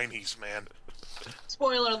 Fucking Pineys, man.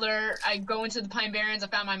 Spoiler alert, I go into the Pine Barrens, I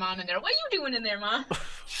found my mom in there. What are you doing in there, Ma?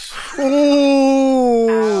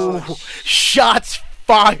 Ooh! Shots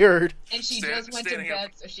fired! And she Stand- just went to standing bed,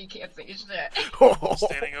 up. so she can't say shit.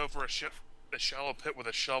 Standing over a shallow pit with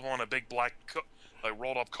a shovel and a big black like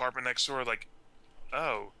rolled up carpet next door. Like,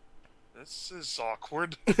 oh, this is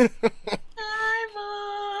awkward. Hi,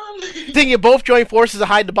 Mom. Then you both join forces to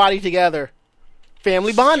hide the body together.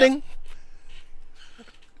 Family bonding.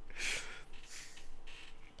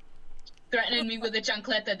 Threatening me with a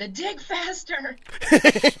chancleta to dig faster.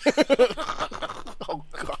 Oh,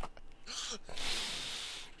 God.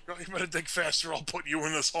 You better dig faster. I'll put you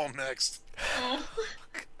in this hole next. Oh.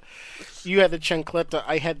 You had the chancleta,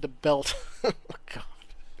 I had the belt. Oh, God.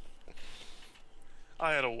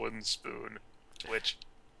 I had a wooden spoon. Twitch,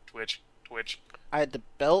 twitch, twitch. I had the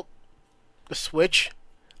belt, the switch,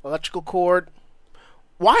 electrical cord,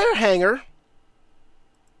 wire hanger.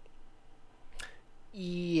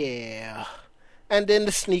 Yeah. And then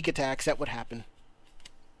the sneak attacks that would happen.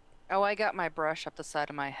 Oh, I got my brush up the side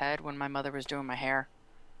of my head when my mother was doing my hair.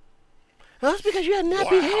 Well, that's because you had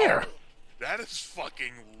nappy hair. That is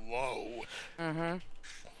fucking low. Mm-hmm.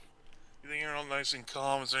 You think you're all nice and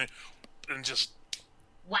calm and just...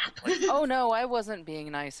 Whap. Oh, no, I wasn't being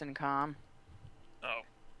nice and calm. Oh.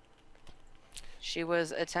 She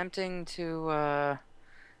was attempting to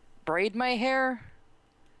braid my hair,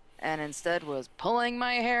 and instead was pulling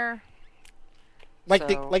my hair. Like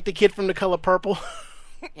So- the kid from The Color Purple.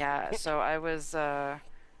 Yeah, so I was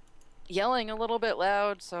yelling a little bit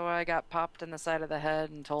loud, so I got popped in the side of the head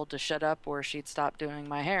and told to shut up or she'd stop doing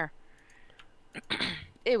my hair.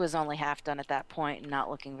 It was only half done at that point and not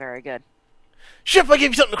looking very good. Shit, I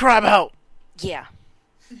gave you something to cry about. Yeah.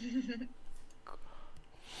 If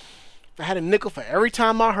I had a nickel for every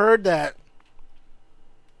time I heard that,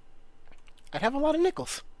 I'd have a lot of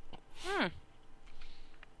nickels.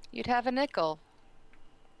 You'd have a nickel.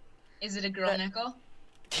 Is it a girl nickel?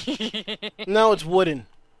 No, it's wooden.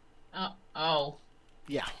 Oh.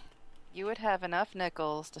 Yeah. You would have enough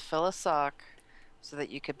nickels to fill a sock so that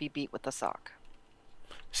you could be beat with a sock.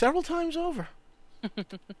 Several times over.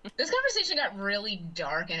 This conversation got really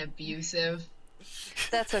dark and abusive.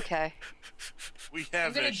 That's okay. We I'm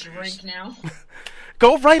have gonna issues. drink now.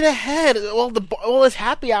 Go right ahead. Well, it's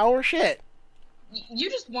happy hour shit. You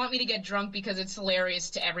just want me to get drunk because it's hilarious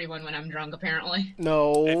to everyone when I'm drunk, apparently.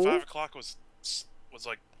 No. Hey, 5 o'clock was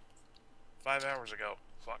like 5 hours ago.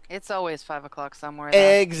 Fuck. It's always 5 o'clock somewhere. Though.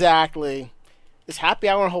 Exactly. It's happy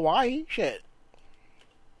hour in Hawaii. Shit.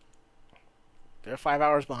 They're 5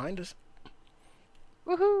 hours behind us.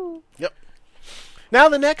 Woohoo! Yep. Now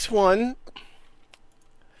the next one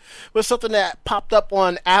was something that popped up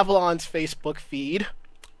on Avalon's Facebook feed,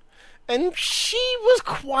 and she was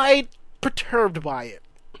quite perturbed by it.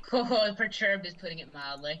 Oh, perturbed is putting it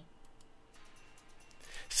mildly.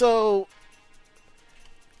 So,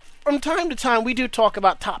 from time to time, we do talk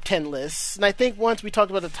about top 10 lists, and I think once we talked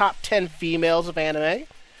about the top 10 females of anime.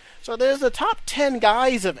 So there's the top 10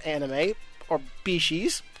 guys of anime, or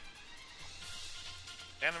species.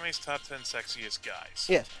 Anime's top 10 sexiest guys.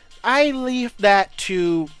 Yes. I leave that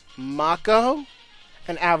to Mako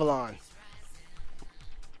and Avalon.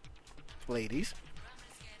 Ladies.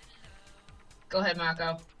 Go ahead,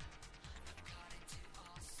 Mako.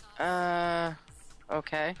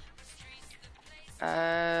 Okay.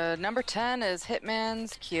 Number 10 is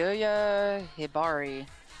Hitman's Kyoya Hibari.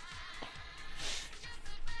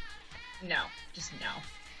 No. Just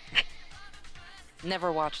no.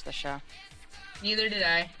 Never watched the show. Neither did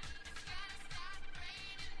I.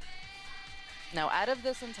 No, out of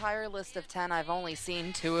this entire list of 10, I've only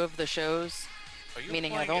seen 2 of the shows. Are you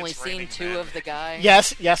Meaning playing I've only It's seen Raining 2 Men? of the guys.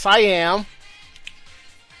 Yes, I am.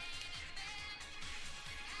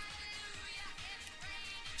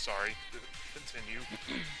 Sorry. Continue.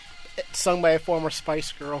 It's sung by a former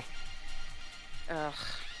Spice Girl, Ugh.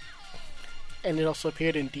 and it also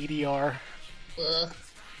appeared in DDR.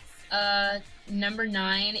 Ugh. Number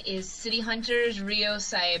 9 is City Hunters Ryo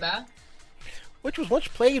Saeba. Which was once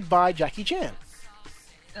played by Jackie Chan.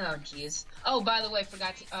 Oh, jeez. Oh, by the way,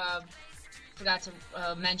 forgot to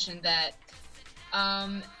mention that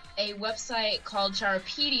a website called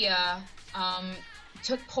Charapedia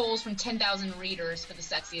took polls from 10,000 readers for the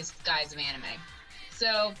sexiest guys of anime.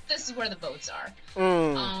 So this is where the votes are.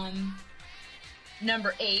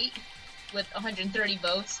 Number 8 with 130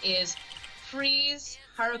 votes is Freeze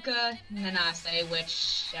Haruka Nanase,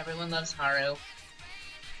 which everyone loves Haru.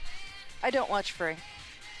 I don't watch Free.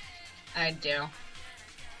 I do.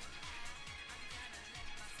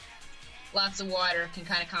 Lots of water can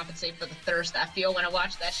kind of compensate for the thirst I feel when I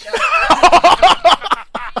watch that show.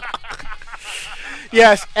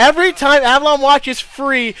 Yes, every time Avalon watches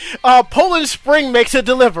Free, Poland Spring makes a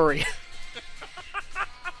delivery.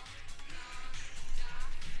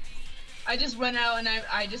 I just run out and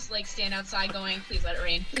I just like stand outside going, please let it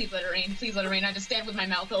rain, please let it rain, please let it rain. I just stand with my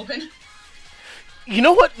mouth open. You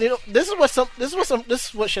know what? This is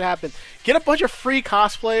what should happen. Get a bunch of free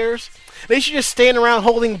cosplayers. They should just stand around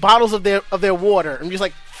holding bottles of their water and just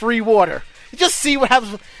like free water. Just see what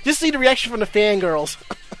happens. Just see the reaction from the fangirls.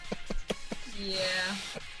 Yeah.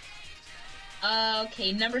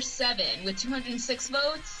 Okay, number 7 with 206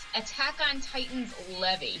 votes. Attack on Titan's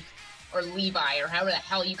Levi, or Levi, or however the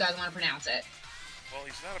hell you guys want to pronounce it. Well,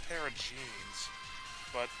 he's not a pair of jeans,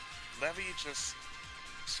 but Levy just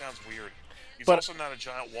sounds weird. He's also not a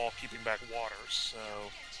giant wall keeping back water, so...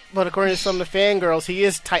 But according to some of the fangirls, he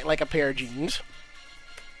is tight like a pair of jeans.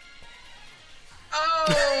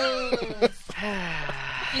 Oh!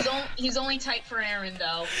 he's only tight for Aaron,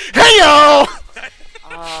 though. Hey-yo!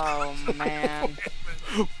 Oh, man.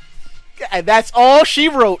 And that's all she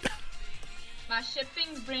wrote. My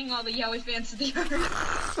shippings bring all the yaoi fans to the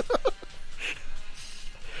earth.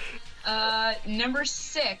 Number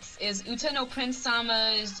 6 is Uta no Prince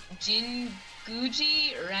Sama's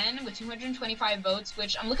Jinguji Ren with 225 votes,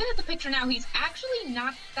 which I'm looking at the picture now. He's actually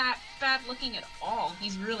not that bad looking at all.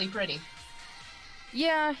 He's really pretty.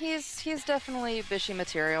 Yeah, he's definitely Bishi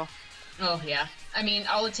material. Oh, yeah. I mean,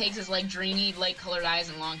 all it takes is, like, dreamy, light-colored eyes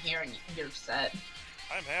and long hair, and you're set.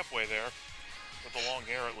 I'm halfway there. With the long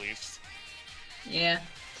hair, at least. Yeah.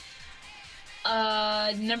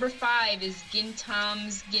 Number 5 is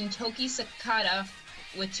Gintom's Gintoki Sakata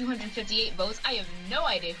with 258 votes. I have no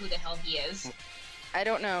idea who the hell he is. I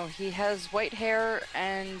don't know. He has white hair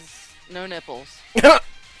and no nipples.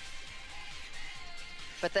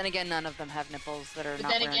 But then again, none of them have nipples that are but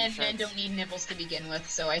not then wearing again, shirts. men don't need nipples to begin with,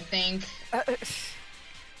 so I think...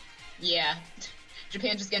 yeah.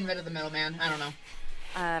 Japan's just getting rid of the middleman. I don't know.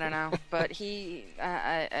 I don't know. But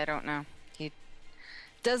I don't know. He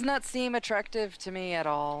does not seem attractive to me at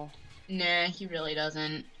all. Nah, he really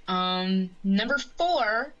doesn't. Number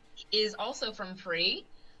 4 is also from Free.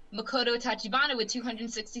 Makoto Tachibana with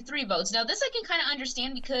 263 votes. Now, this I can kind of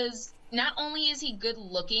understand because not only is he good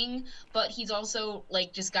looking, but he's also,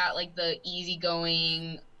 like, just got, like, the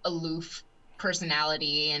easygoing, aloof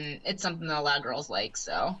personality, and it's something that a lot of girls like,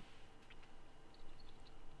 so.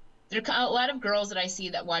 There are a lot of girls that I see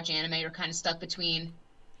that watch anime are kind of stuck between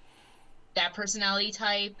that personality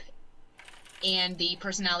type and the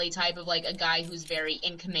personality type of, like, a guy who's very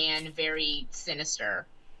in command, very sinister.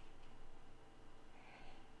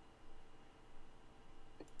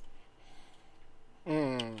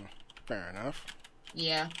 Fair enough.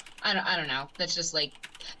 Yeah, I don't know. That's just like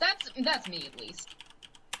that's me at least.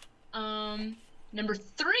 Number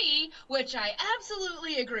 3, which I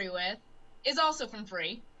absolutely agree with, is also from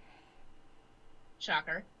Free.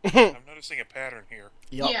 Shocker. I'm noticing a pattern here.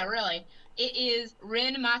 Yep. Yeah, really. It is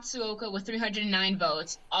Rin Matsuoka with 309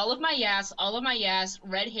 votes. All of my yes,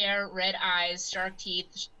 red hair, red eyes, shark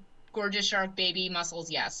teeth, gorgeous shark baby muscles,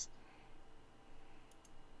 yes.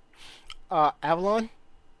 Avalon?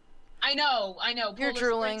 I know. You're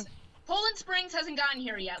drooling. Poland Springs hasn't gotten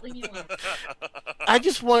here yet. Leave me alone. I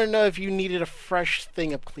just want to know if you needed a fresh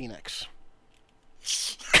thing of Kleenex.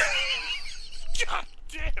 God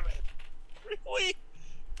damn it. Really?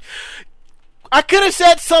 I could have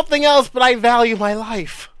said something else, but I value my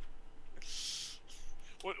life.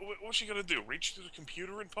 What's she gonna do? Reach through the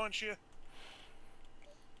computer and punch you?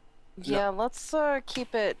 Yeah, let's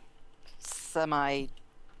keep it semi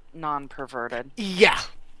non-perverted. Yeah.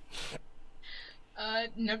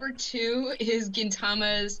 Number 2 is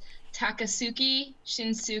Gintama's Takasuki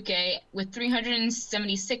Shinsuke with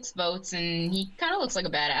 376 votes, and he kind of looks like a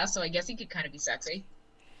badass, so I guess he could kind of be sexy.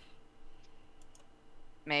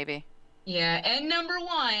 Maybe. Yeah, and number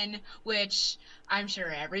 1, which I'm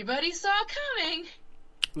sure everybody saw coming.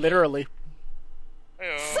 Literally.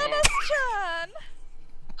 Hey-o. Sebastian!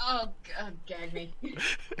 Oh, gag me.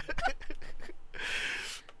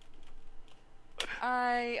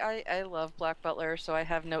 I love Black Butler, so I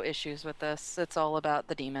have no issues with this. It's all about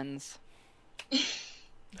the demons.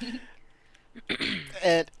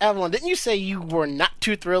 And Avalon, didn't you say you were not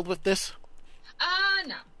too thrilled with this?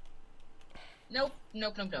 No.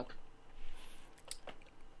 Nope.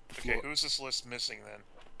 Okay, who's this list missing then?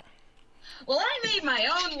 Well, I made my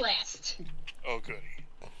own list. Oh, goody.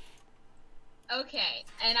 Okay,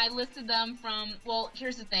 and I listed them from, well,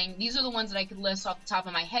 here's the thing. These are the ones that I could list off the top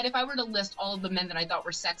of my head. If I were to list all of the men that I thought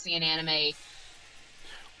were sexy in anime,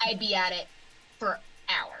 I'd be at it for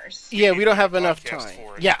hours. Yeah, we don't have enough Podcast time.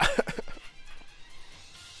 for it. Yeah.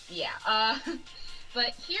 Yeah,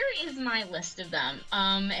 but here is my list of them.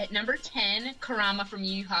 At number 10, Kurama from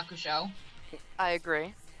Yu Yu Hakusho. I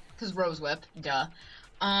agree. Because Rose Whip, duh.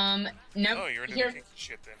 Oh, you're into here, the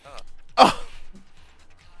shit then, huh? Oh.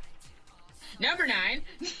 Number 9.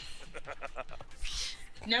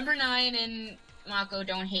 Number 9 in Mako,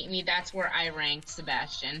 don't hate me. That's where I ranked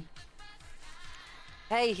Sebastian.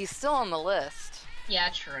 Hey, he's still on the list. Yeah,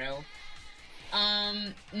 true.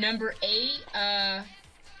 Number 8,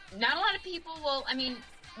 not a lot of people, well, I mean,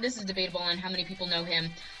 this is debatable on how many people know him.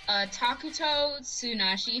 Takuto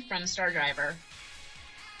Tsunashi from Star Driver.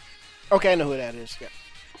 Okay, I know who that is. Yeah.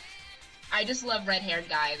 I just love red-haired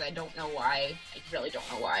guys. I don't know why. I really don't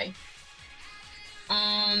know why.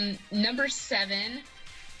 Number 7,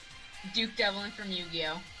 Duke Devlin from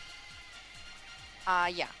Yu-Gi-Oh!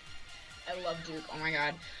 Yeah. I love Duke. Oh my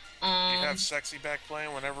god. You have Sexy back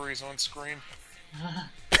playing whenever he's on screen.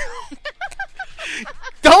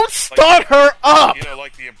 Don't start her up! You know,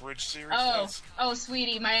 like the abridged series does. Oh,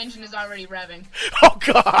 sweetie, my engine is already revving. Oh,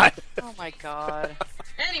 God. Oh my god.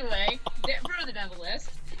 Anyway, further down the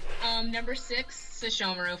list. Number 6,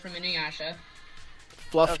 Sesshomaru from Inuyasha.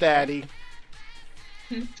 Fluff Okay. Daddy.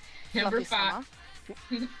 Number Fluffy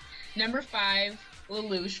 5, Number 5,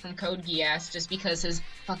 Lelouch from Code Geass, just because his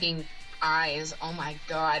fucking eyes, oh my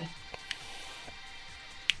god.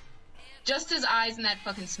 Just his eyes and that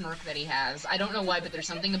fucking smirk that he has. I don't know why, but there's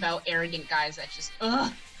something about arrogant guys that just,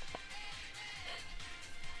 ugh.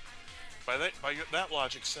 By that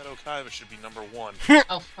logic, Seto Kaiba should be number 1.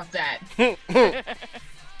 Oh, fuck that.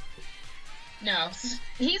 No,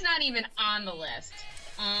 he's not even on the list.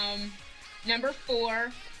 Number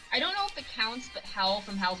 4, I don't know if it counts, but Hell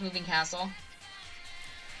from Hell's Moving Castle.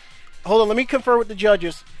 Hold on, let me confer with the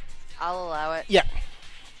judges. I'll allow it. Yeah.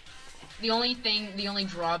 The only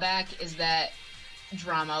drawback is that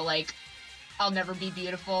drama, like, I'll Never Be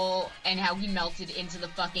Beautiful, and how he melted into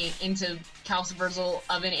into Calciversal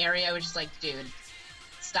oven area. I was just like, dude,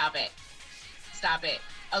 stop it. Stop it.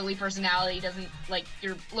 Ugly personality doesn't, like,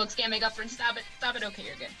 your looks can't make up for it. Stop it, okay,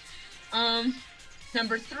 you're good.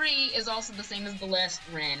 Number 3 is also the same as the list,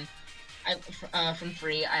 Rin. From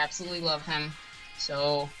Free. I absolutely love him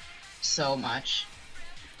so much.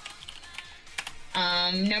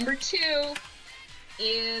 Number 2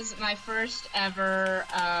 is my first ever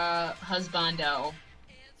husbando,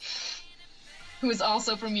 who is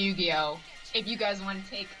also from Yu-Gi-Oh! If you guys want to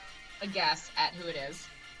take a guess at who it is.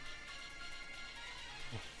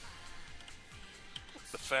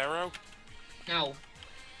 The Pharaoh? No.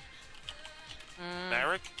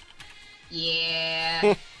 Marek?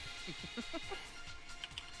 Yeah.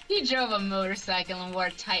 He drove a motorcycle and wore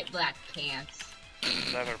tight black pants.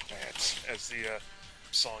 Leather pants, as the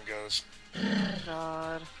song goes.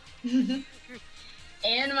 God.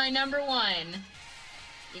 And my number 1.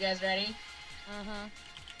 You guys ready? Mm-hmm.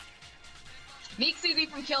 Meek Suzy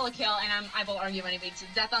from Kill la Kill, and I will argue anybody to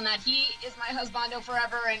death on that. He is my husbando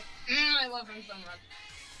forever, and I love him so much.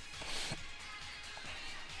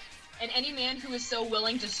 And any man who is so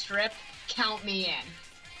willing to strip, count me in.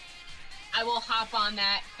 I will hop on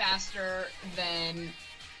that faster than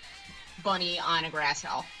Bunny on a grass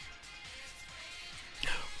hill.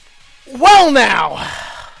 Well, now!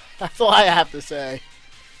 That's all I have to say.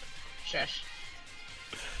 Shush.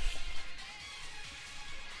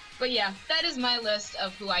 But yeah, that is my list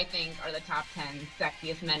of who I think are the top 10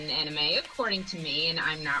 sexiest men in anime, according to me, and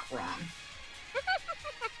I'm not wrong.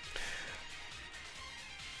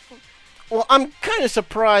 Well, I'm kind of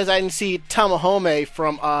surprised I didn't see Tamahome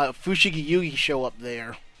from Fushigi Yugi show up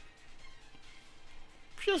there.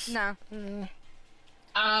 Just... No.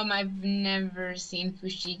 I've never seen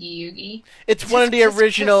Fushigi Yugi. It's one of the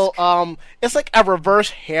original, it's like a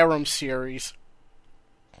reverse harem series.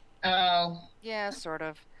 Oh. Yeah, sort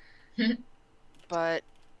of. But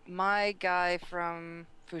my guy from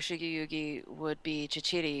Fushigi Yugi would be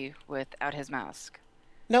Chichiri without his mask.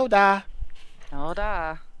 No da. No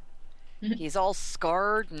da. He's all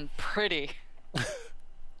scarred and pretty.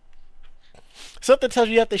 Something tells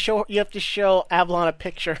you you have to show Avalon a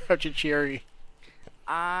picture of Chichiri.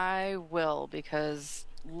 I will, because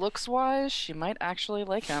looks-wise, she might actually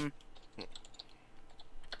like him.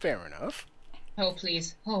 Fair enough. Oh,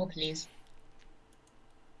 please. Oh, please.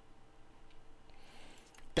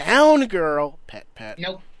 Down, girl. Pet.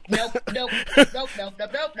 Nope. Nope. Nope. Nope. Nope. Nope.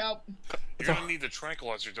 Nope. Nope. You're gonna need the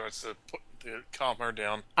tranquilizer darts to calm her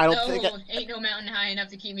down. I don't No, think... ain't no mountain high enough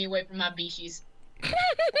to keep me away from my beasties.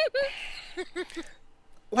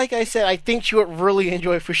 Like I said, I think she would really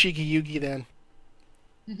enjoy Fushigi Yugi then.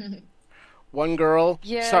 One girl,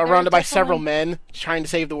 Yeah, surrounded by there's several definitely- men, trying to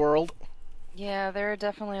save the world. Yeah, there are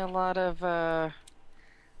definitely a lot of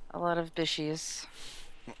bishies.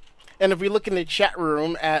 And if we look in the chat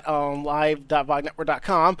room at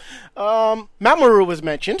live.vognetwork.com, Mamoru was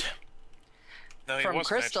mentioned. No, he From wasn't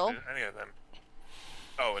Crystal. mentioned in any of them.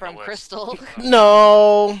 Oh, in From the list. Crystal.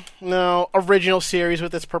 No, original series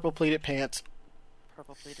with its purple pleated pants.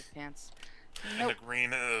 Purple pleated pants. And the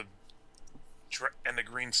green and the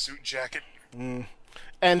green suit jacket. And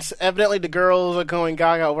evidently the girls are going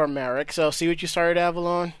gaga over Merrick. So see what you started,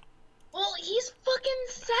 Avalon? Well, he's fucking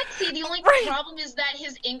sexy. The only problem is that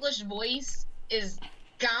his English voice is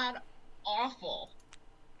god awful.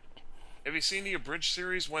 Have you seen the abridged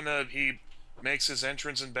series when he makes his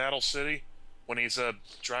entrance in Battle City when he's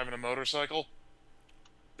driving a motorcycle?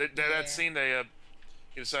 That scene,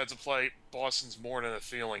 he decides to play Boston's More Than a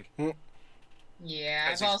Feeling. Yeah,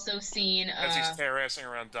 I've also seen as he's harassing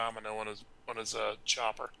around Domino on his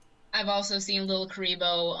chopper. I've also seen Lil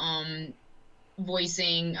Karibo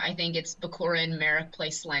voicing, I think it's Bakura and Merrick play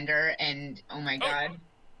Slender, and oh my god.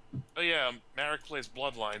 Oh yeah, Merrick plays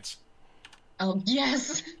Bloodlines. Oh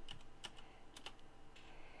yes.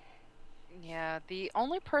 Yeah, the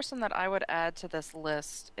only person that I would add to this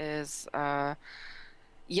list is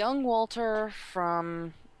young Walter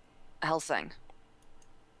from Hellsing.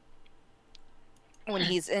 When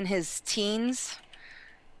he's in his teens,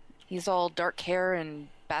 he's all dark hair and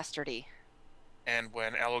bastardy. And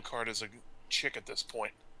when Alucard is a chick at this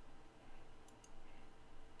point.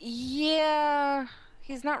 Yeah,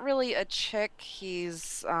 he's not really a chick.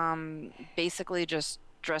 He's basically just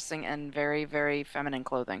dressing in very, very feminine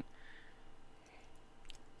clothing.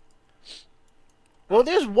 Well,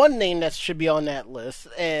 there's one name that should be on that list,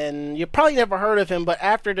 and you probably never heard of him, but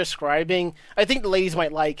after describing, I think the ladies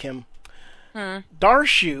might like him.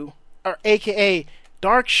 Darshu, or a.k.a.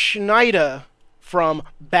 Dark Schneider from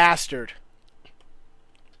Bastard.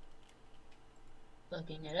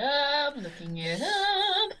 Looking it up.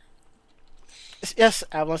 Yes,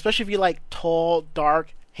 Avalon, especially if you like tall,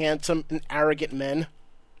 dark, handsome, and arrogant men.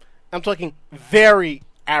 I'm talking very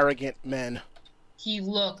arrogant men. He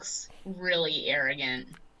looks really arrogant.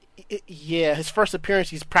 Yeah, his first appearance,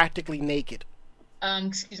 he's practically naked.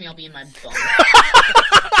 Excuse me, I'll be in my bum.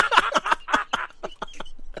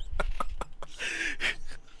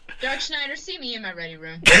 Dark Schneider, see me in my ready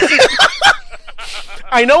room.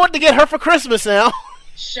 I know what to get her for Christmas now.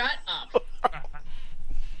 Shut up.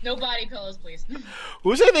 No body pillows, please.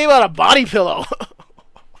 Who said anything about a body pillow?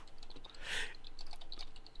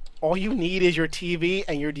 All you need is your TV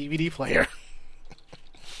and your DVD player.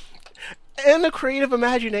 And a creative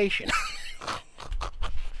imagination.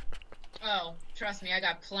 Oh, trust me, I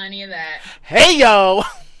got plenty of that. Hey, yo!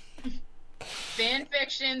 Fan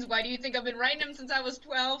fictions, why do you think I've been writing them since I was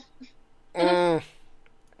 12? You're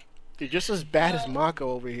just as bad as Mako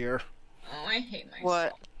over here. Oh, I hate myself.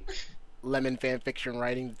 What? Lemon fan fiction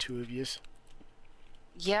writing, the two of yous.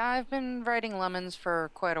 Yeah, I've been writing lemons for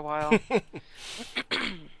quite a while.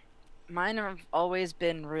 Mine have always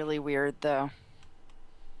been really weird, though.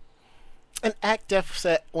 And Act Def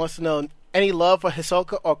set wants to know, any love for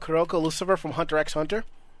Hisoka or Kuroko Lucifer from Hunter x Hunter?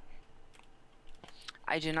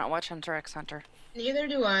 I do not watch Hunter x Hunter. Neither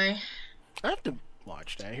do I. I have to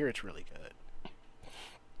watch that. I hear it's really good.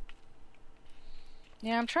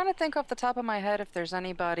 Yeah, I'm trying to think off the top of my head if there's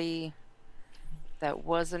anybody that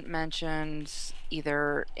wasn't mentioned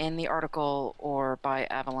either in the article or by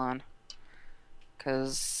Avalon.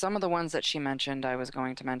 Because some of the ones that she mentioned, I was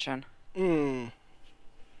going to mention.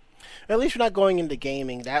 At least we're not going into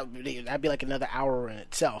gaming. That'd be like another hour in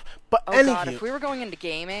itself. But oh god, if we were going into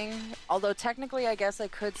gaming, although technically I guess I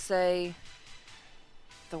could say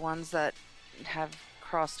the ones that have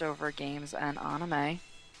crossed over games and anime.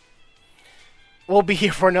 We'll be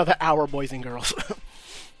here for another hour, boys and girls.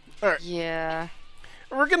 Alright. Yeah.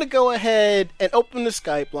 We're going to go ahead and open the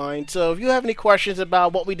Skype line. So if you have any questions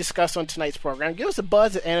about what we discussed on tonight's program, give us a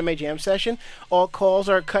buzz at Anime Jam Session. All calls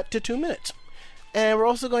are cut to 2 minutes. And we're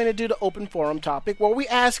also going to do the open forum topic where we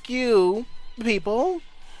ask you, people,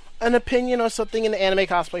 an opinion on something in the anime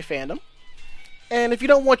cosplay fandom. And if you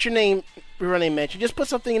don't want your name mentioned, just put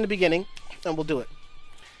something in the beginning and we'll do it.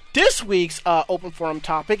 This week's open forum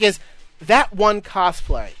topic is that one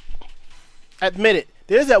cosplay. Admit it,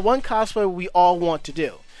 there's that one cosplay we all want to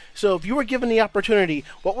do. So if you were given the opportunity,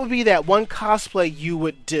 what would be that one cosplay you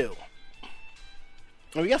would do?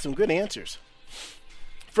 And we got some good answers.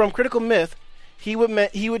 From Critical Myth, he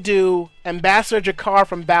would do Ambassador Jakar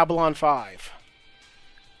from Babylon 5.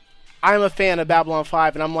 I'm a fan of Babylon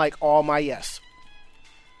 5, and I'm like, all my yes.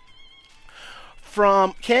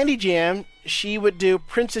 From Candy Jam, she would do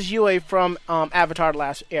Princess Yue from Avatar: The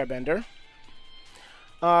Last Airbender.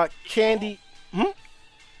 Candy...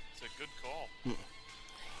 It's a good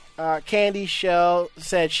call. Candy Shell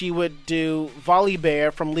said she would do Volley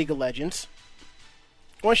Bear from League of Legends.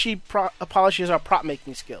 Once she polishes our prop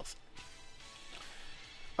making skills.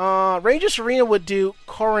 Ranger Serena would do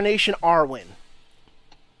Coronation Arwen.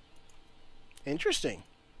 Interesting.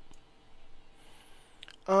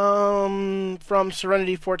 From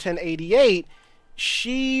Serenity 41088,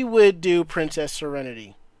 she would do Princess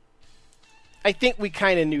Serenity. I think we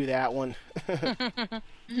kind of knew that one.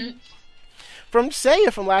 From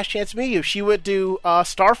Seiya from Last Chance Miyu, she would do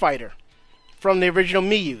Starfighter from the original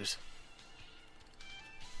Miyus.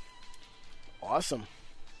 Awesome.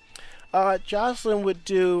 Jocelyn would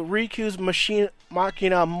do Riku's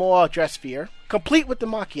Machina Moa Dress Sphere, complete with the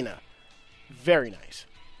Machina. Very nice.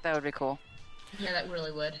 That would be cool. Yeah, that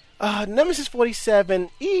really would. Nemesis 47,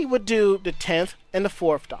 he would do the 10th and the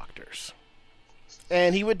 4th Doctors.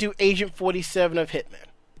 And he would do Agent 47 of Hitman.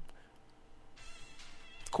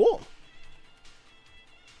 Cool.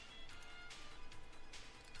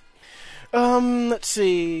 Let's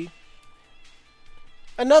see.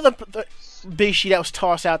 Another Bishi that was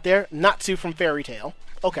tossed out there, Natsu from Fairy Tail.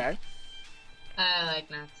 Okay. I like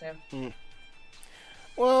Natsu.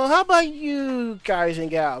 Well, how about you guys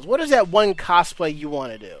and gals? What is that one cosplay you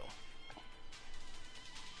want to do?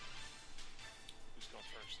 Who's going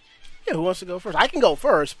first? Yeah, who wants to go first? I can go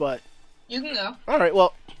first, but... You can go. Alright,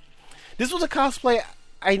 well, this was a cosplay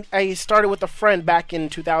I started with a friend back in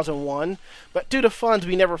 2001, but due to funds,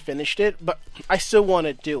 we never finished it, but I still want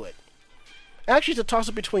to do it. Actually, it's a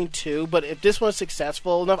toss-up between two, but if this one's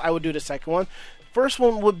successful enough, I would do the second one. First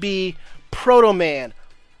one would be Proto Man,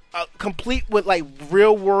 complete with, like,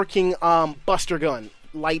 real working Buster gun,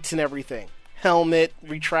 lights and everything. Helmet,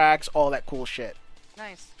 retracts, all that cool shit.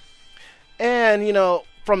 Nice. And, you know,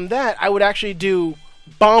 from that, I would actually do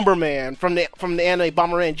Bomberman from the anime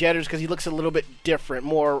Bomberman Jetters, because he looks a little bit different,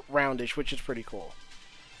 more roundish, which is pretty cool.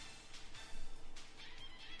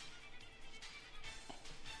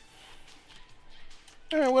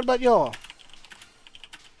 Alright, what about y'all?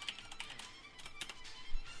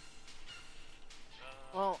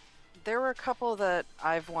 Well, there were a couple that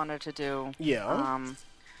I've wanted to do. Yeah.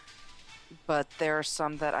 But there are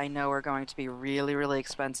some that I know are going to be really, really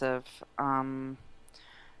expensive. I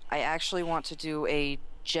actually want to do a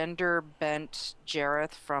gender-bent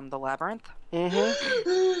Jareth from the Labyrinth.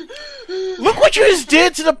 Mm-hmm. Look what you just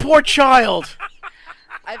did to the poor child!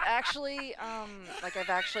 I've actually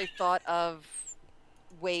thought of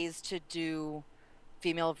ways to do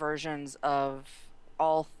female versions of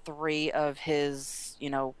all three of his,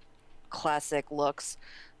 classic looks.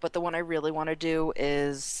 But the one I really want to do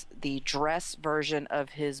is the dress version of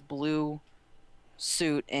his blue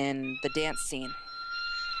suit in the dance scene.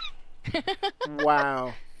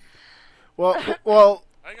 Wow. Well,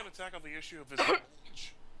 I gotta tackle the issue of his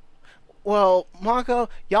age. well, Marco,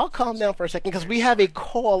 y'all calm down for a second, because we have a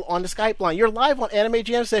call on the Skype line. You're live on Anime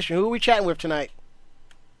Jam Session. Who are we chatting with tonight?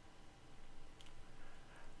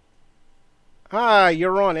 Hi,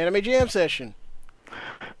 you're on Anime Jam Session.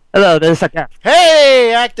 Hello, this is Akaf.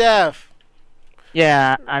 Hey, ActF!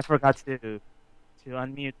 Yeah, I forgot to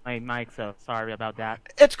unmute my mic, so sorry about that.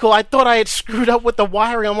 It's cool. I thought I had screwed up with the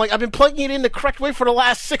wiring. I'm like, I've been plugging it in the correct way for the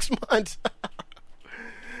last 6 months.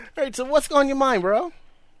 Alright, so what's on your mind, bro?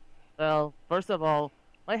 Well, first of all,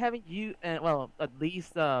 why haven't you, at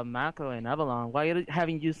least Mako and Avalon, why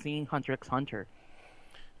haven't you seen Hunter x Hunter?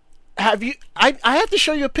 Have you? I have to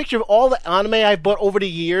show you a picture of all the anime I've bought over the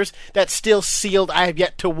years that's still sealed. I have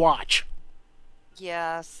yet to watch.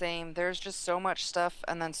 Yeah, same. There's just so much stuff,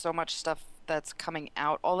 and then so much stuff that's coming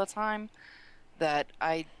out all the time that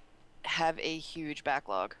I have a huge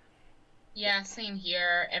backlog. Yeah, same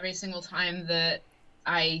here. Every single time that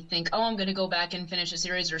I think, oh, I'm going to go back and finish a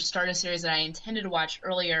series or start a series that I intended to watch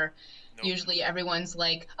earlier, usually everyone's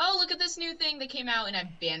like, oh, look at this new thing that came out, and I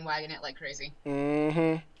bandwagon it like crazy.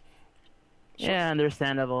 Mm-hmm. Yeah,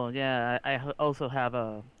 understandable. Yeah, I also have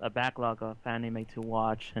a backlog of anime to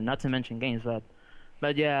watch, and not to mention games, but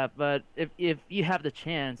if you have the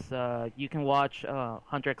chance, you can watch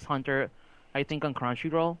Hunter x Hunter, I think on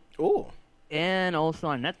Crunchyroll. Ooh. And also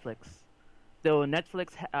on Netflix. Though Netflix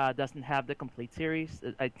doesn't have the complete series,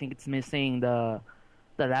 I think it's missing the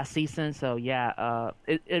last season. So yeah,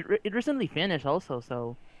 it recently finished also.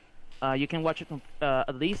 So you can watch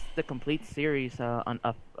at least the complete series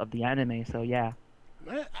of the anime. So yeah.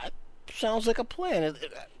 That sounds like a plan.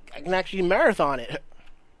 I can actually marathon it.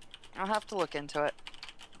 I'll have to look into it.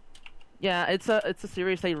 Yeah, it's a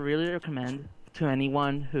series I really recommend to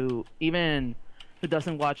anyone who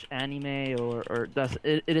doesn't watch anime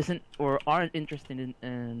or aren't interested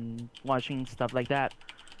in watching stuff like that.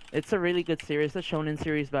 It's a really good series, a shonen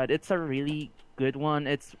series, but it's a really good one.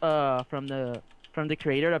 It's from the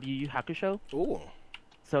creator of Yu Yu Hakusho. Ooh.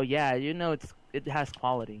 So yeah, it has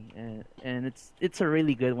quality, and it's a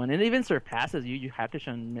really good one. It even surpasses Yu Yu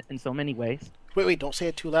Hakusho in so many ways. Wait, don't say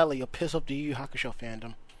it too loudly. You'll piss off the Yu Yu Hakusho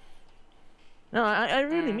fandom. No, I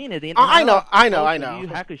really mean it. I know, I know, both I the know. Yu Yu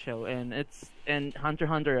Hakusho and Hunter x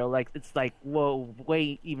Hunter are like it's like whoa,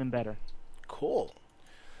 way even better. Cool.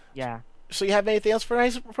 Yeah. So you have anything else for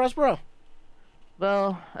us, bro?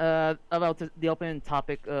 Well, about the open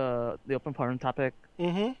topic, the open forum topic.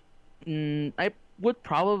 I would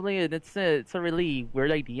probably. It's a really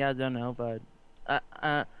weird idea. I don't know, but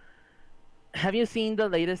have you seen the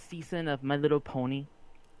latest season of My Little Pony?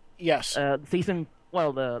 Yes. The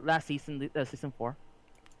last season, season 4.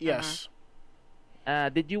 Yes.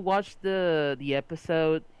 Did you watch the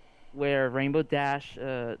episode where Rainbow Dash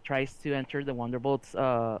tries to enter the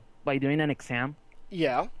Wonderbolts by doing an exam?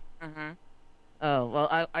 Yeah. Oh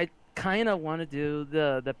well, I kind of want to do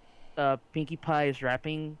the Pinkie Pie's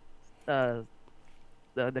rapping the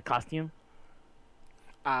costume.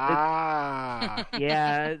 Yeah,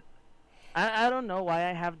 I don't know why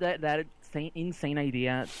I have that insane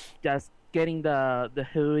idea. Just getting the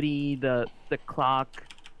hoodie, the clock,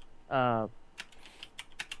 the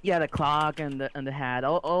clock and the hat,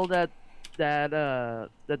 all that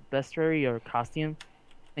vestry or costume,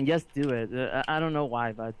 and just do it. I don't know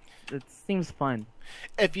why, but it seems fun.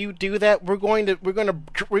 If you do that, we're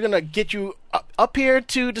gonna get you up here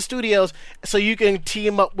to the studios so you can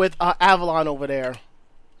team up with Avalon over there.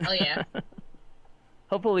 Oh yeah.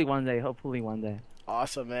 Hopefully one day.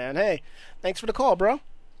 Awesome, man. Hey, thanks for the call, bro.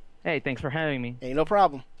 Hey, thanks for having me. Ain't no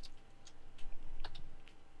problem.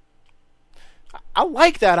 I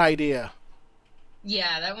like that idea.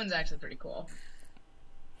 Yeah, that one's actually pretty cool.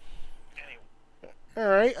 All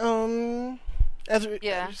right. As you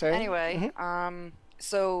say. Anyway,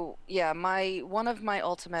 so yeah, one of my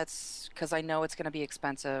ultimates, because I know it's going to be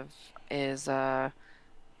expensive, is a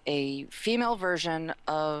female version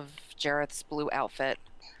of Jareth's blue outfit.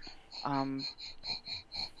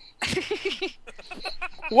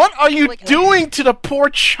 What are you doing to the poor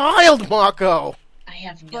child, Mako? I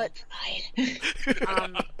have no pride.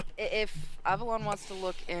 If Avalon wants to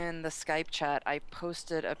look in the Skype chat, I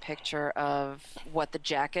posted a picture of what the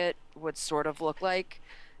jacket would sort of look like,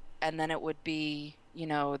 and then it would be,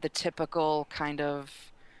 the typical kind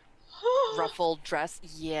of ruffled dress.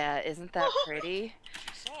 Yeah, isn't that pretty?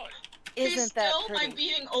 Isn't that pretty? My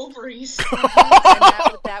beating ovaries.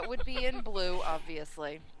 And that would be in blue,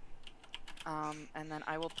 obviously. And then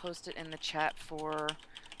I will post it in the chat for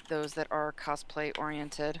those that are cosplay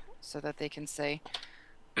oriented so that they can see.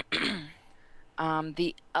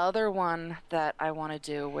 The other one that I want to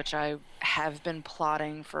do, which I have been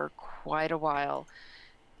plotting for quite a while,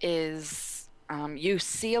 is you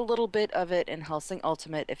see a little bit of it in Hellsing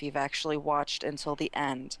Ultimate if you've actually watched until the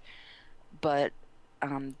end, but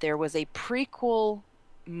there was a prequel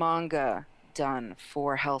manga done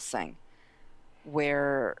for Hellsing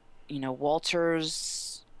where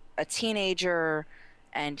Walter's a teenager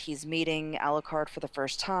and he's meeting Alucard for the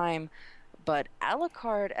first time, but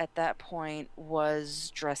Alucard at that point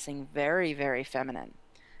was dressing very, very feminine,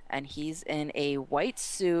 and he's in a white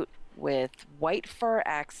suit with white fur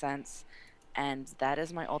accents, and that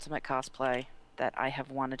is my ultimate cosplay that I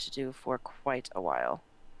have wanted to do for quite a while.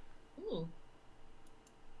 Ooh.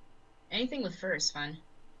 Anything with fur is fun.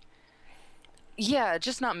 Yeah,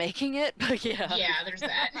 just not making it, but yeah. Yeah, there's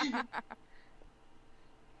that. Now,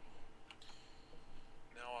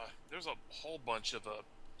 there's a whole bunch of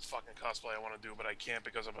fucking cosplay I want to do, but I can't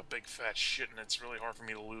because I'm a big fat shit, and it's really hard for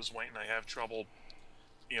me to lose weight, and I have trouble,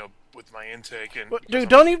 with my intake. And dude,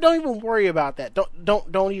 don't even worry about that.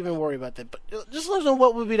 Don't even worry about that. But just let us know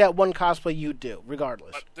what would be that one cosplay you do,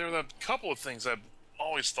 regardless. There are a couple of things I've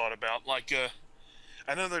always thought about. Like,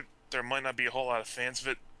 I know that there might not be a whole lot of fans of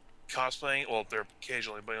it cosplaying. Well, there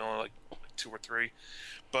occasionally, but only like 2 or 3.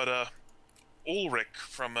 But Ulrich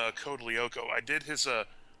from Code Lyoko, I did his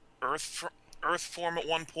Earth form at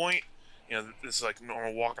one point. This is like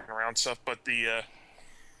normal walking around stuff. But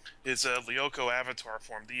his Lyoko avatar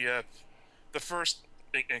form, the first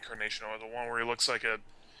incarnation, or the one where he looks like a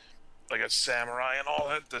samurai and all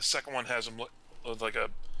that. The second one has him look like a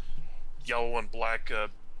yellow and black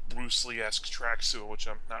Bruce Lee-esque tracksuit, which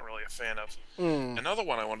I'm not really a fan of. Another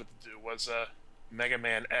one I wanted to do was Mega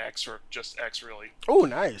Man X, or just X, really. Oh,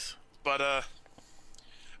 nice. But I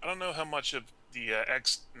don't know how much of the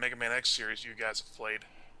Mega Man X series you guys have played.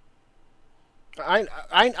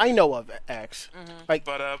 I know of X. Mm-hmm.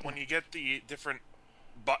 But when you get the different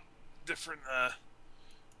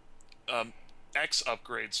X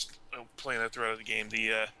upgrades, playing that throughout the game,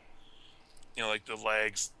 like the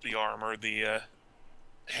legs, the armor, the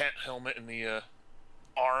helmet, and the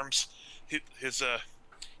arms, he gets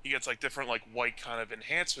like different like white kind of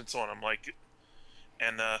enhancements on him,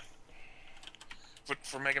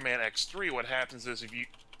 for Mega Man X3, what happens is if you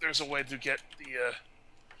there's a way to get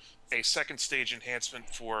a second stage enhancement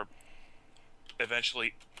for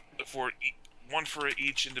eventually one for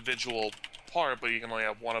each individual part, but you can only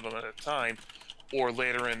have one of them at a time. Or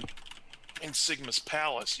later in Sigma's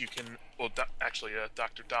Palace, you can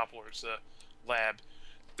Dr. Doppler's lab.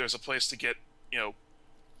 There's a place to get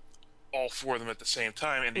all four of them at the same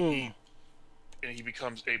time, and he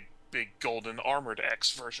becomes a big golden armored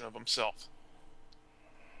X version of himself.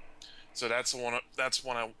 So that's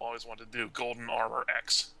one I always wanted to do, Golden Armor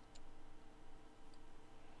X.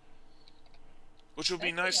 Which would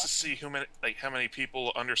be nice to see how many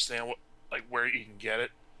people understand where you can get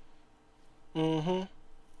it. Mm-hmm.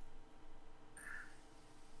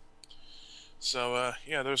 So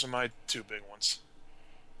yeah, those are my two big ones.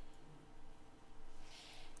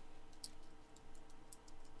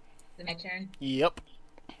 Is it my turn? Yep.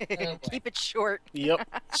 Oh, boy. Keep it short. Yep.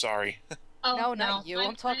 Sorry. Oh, No, not you.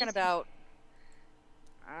 I'm talking mine's- about.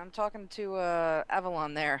 I'm talking to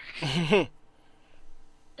Avalon there.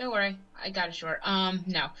 Don't worry, I got it short.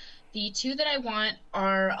 No. The two that I want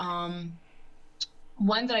are,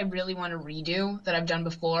 one that I really want to redo that I've done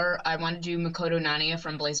before. I want to do Makoto Nania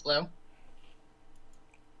from Blaze Blue.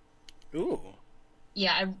 Ooh.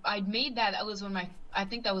 Yeah, I made that. That was I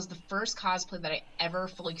think that was the first cosplay that I ever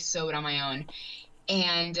fully sewed on my own.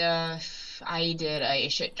 And I did a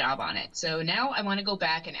shit job on it. So now I want to go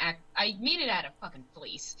back and I made it out of fucking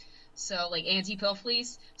fleece. So, like, anti-pill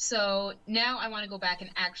fleece. So now I want to go back and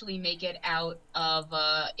actually make it out of,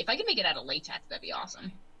 if I can make it out of latex, that'd be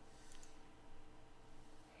awesome.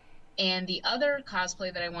 And the other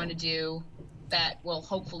cosplay that I want to do that will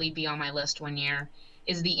hopefully be on my list one year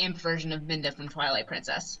is the imp version of Minda from Twilight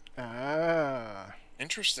Princess. Ah.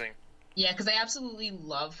 Interesting. Yeah, because I absolutely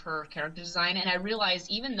love her character design, and I realized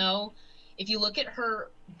even though if you look at her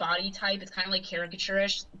body type, it's kind of like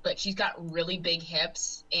caricaturish, but she's got really big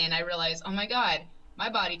hips, and I realized, oh my god, my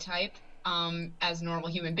body type, as a normal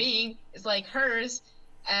human being, is like hers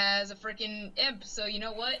as a freaking imp, so you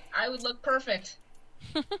know what? I would look perfect.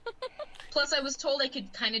 Plus, I was told I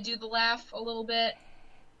could kind of do the laugh a little bit,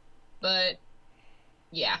 but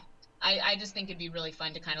yeah, I just think it'd be really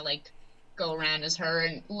fun to kind of like go around as her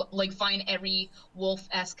and like find every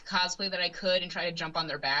wolf-esque cosplay that I could and try to jump on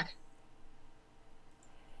their back.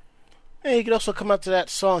 Hey, you could also come out to that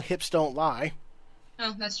song "Hips Don't Lie."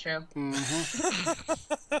 Oh, that's true.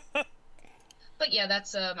 Mm-hmm. But yeah,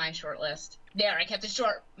 that's my short list. There, I kept it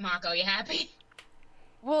short. Mako, you happy?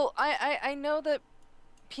 Well, I know that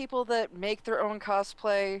people that make their own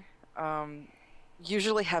cosplay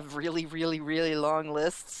usually have really, really, really long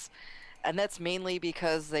lists, and that's mainly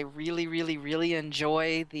because they really, really, really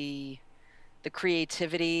enjoy the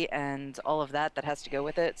creativity and all of that has to go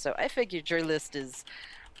with it. So I figured your list is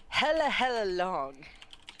hella long.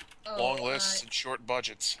 Long lists and short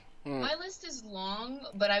budgets. My list is long,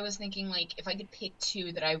 but I was thinking like if I could pick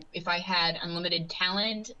two that if I had unlimited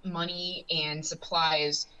talent, money, and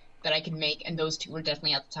supplies that I could make, and those two were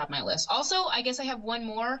definitely at the top of my list. Also, I guess I have one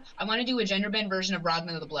more. I want to do a gender bend version of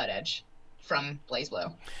Ragna the Blood Edge from Blaze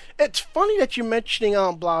Blue. It's funny that you're mentioning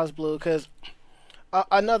Blaze Blue because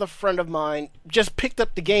another friend of mine just picked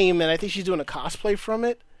up the game, and I think she's doing a cosplay from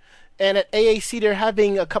it. And at AAC, they're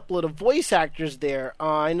having a couple of the voice actors there.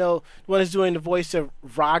 I know one is doing the voice of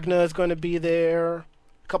Ragna is going to be there,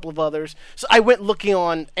 a couple of others. So I went looking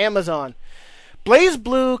on Amazon. Blaze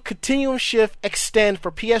Blue Continuum Shift Extend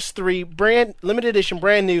for PS3, brand limited edition,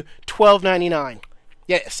 brand new, $12.99.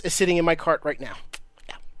 Yes, it's sitting in my cart right now.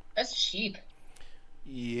 Yeah. That's cheap.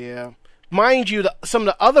 Yeah. Mind you, some of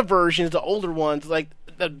the other versions, the older ones, like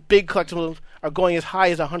the big collectibles, are going as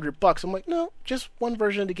high as $100. I'm like, no, just one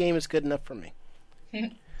version of the game is good enough for me.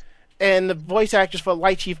 And the voice actress for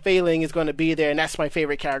Light Chief Failing is going to be there, and that's my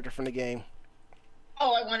favorite character from the game.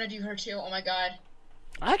 Oh, I want to do her too. Oh my god.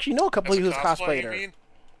 I actually know a couple As of a who's cosplayed you her. mean?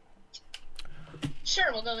 Sure,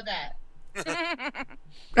 we'll go with that.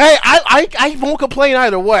 Hey, I won't complain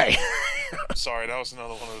either way. Sorry, that was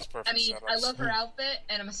another one of those perfect I mean, setups. I love her outfit,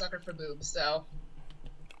 and I'm a sucker for boobs, so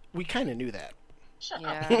We kind of knew that. shut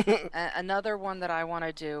up. Yeah. Another one that I want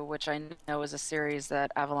to do, which I know is a series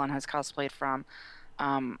that Avalon has cosplayed from,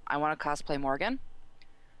 I want to cosplay Morgan,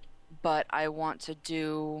 but I want to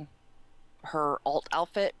do her alt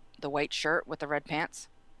outfit, the white shirt with the red pants.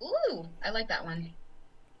 Ooh, I like that one.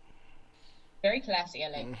 Very classy, I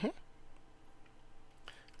like.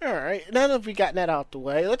 All right, now that we've gotten that out the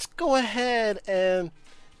way, let's go ahead and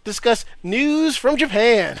discuss news from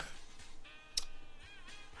Japan.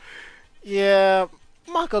 Yeah,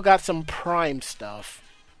 Mako got some Prime stuff.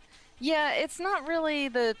 Yeah, it's not really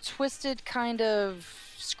the twisted kind of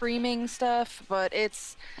screaming stuff, but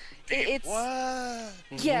it's It's what?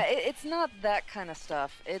 yeah, it's not that kind of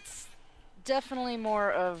stuff. It's definitely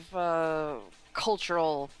more of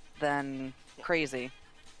cultural than crazy.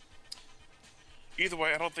 Either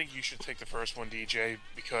way, I don't think you should take the first one, DJ,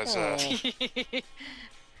 because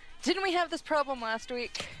Didn't we have this problem last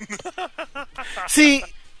week? See,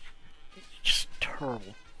 just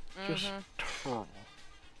terrible. Just terrible.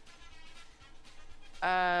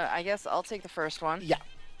 I guess I'll take the first one. Yeah.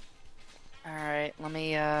 All right, let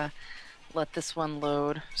me let this one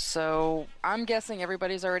load. So I'm guessing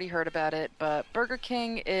everybody's already heard about it, but Burger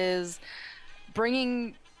King is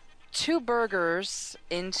bringing 2 burgers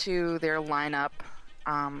into their lineup,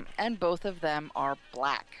 and both of them are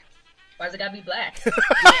black. Why's it gotta be black?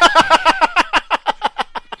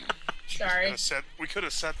 Sorry. we could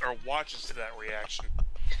have set our watches to that reaction.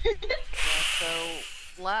 So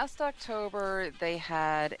last October they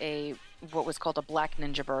had what was called a Black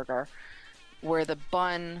Ninja Burger, where the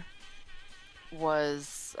bun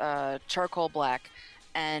was charcoal black,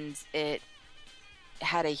 and it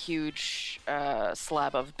had a huge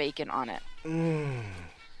slab of bacon on it.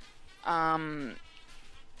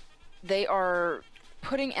 They are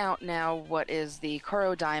putting out now what is the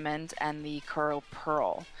Kuro Diamond and the Kuro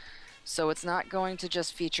Pearl. So it's not going to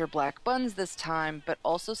just feature black buns this time, but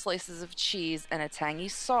also slices of cheese and a tangy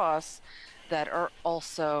sauce that are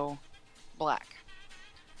also black.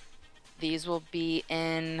 These will be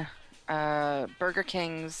in Burger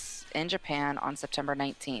King's in Japan on September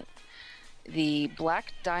 19th. The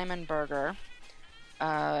Black Diamond Burger,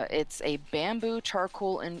 it's a bamboo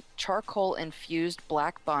charcoal infused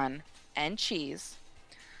black bun and cheese.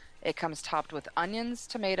 It comes topped with onions,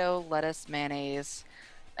 tomato, lettuce, mayonnaise,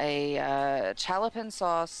 a jalapeno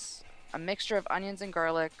sauce, a mixture of onions and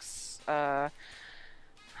garlics.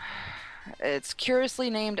 It's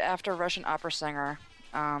curiously named after Russian opera singer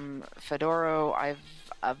Fedoro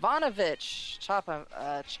Ivanovich Chalapin.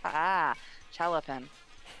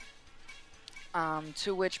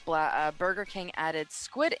 To which Burger King added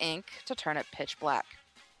squid ink to turn it pitch black.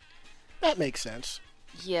 That makes sense.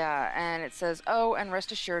 Yeah, and it says, "Oh, and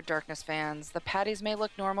rest assured, Darkness fans, the patties may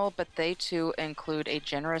look normal, but they too include a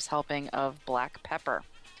generous helping of black pepper."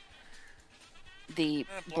 The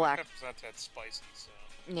black pepper's not that spicy, so...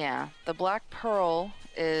 Yeah, the Black Pearl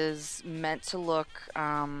is meant to look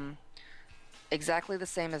exactly the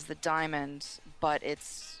same as the Diamond, but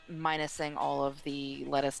it's minusing all of the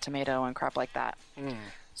lettuce, tomato, and crap like that.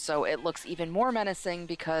 So it looks even more menacing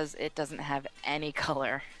because it doesn't have any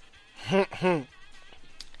color.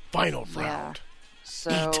 Final round. Yeah.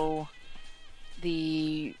 So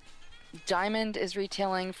the Diamond is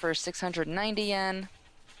retailing for 690 yen.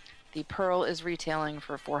 The Pearl is retailing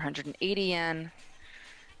for 480 yen.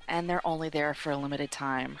 And they're only there for a limited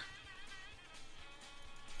time.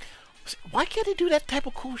 Why can't they do that type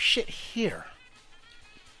of cool shit here?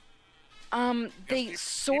 They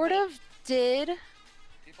sort of did.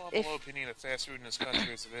 People have a low opinion of fast food in this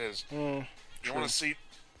country as it is. You want to see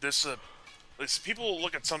this... people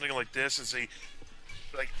look at something like this and say,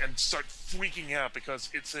 and start freaking out because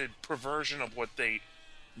it's a perversion of what they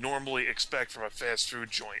normally expect from a fast food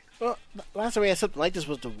joint. Well, last time we had something like this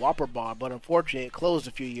was the Whopper Bar, but unfortunately it closed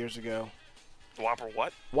a few years ago. The Whopper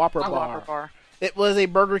what? Whopper Bar. Whopper Bar. It was a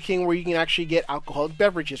Burger King where you can actually get alcoholic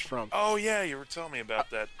beverages from. Oh yeah, you were telling me about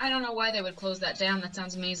that. I don't know why they would close that down. That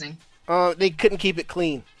sounds amazing. They couldn't keep it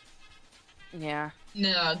clean. Yeah.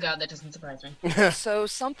 No, God, that doesn't surprise me. So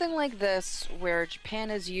something like this, where Japan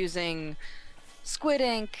is using squid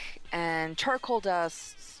ink and charcoal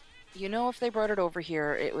dusts, if they brought it over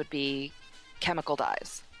here, it would be chemical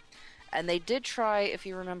dyes. And they did try, if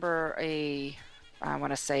you remember, I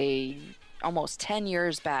want to say almost 10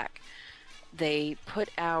 years back, they put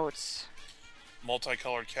out...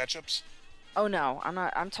 Multicolored ketchups? Oh no,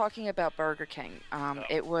 I'm talking about Burger King.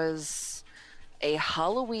 It was a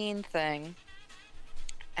Halloween thing,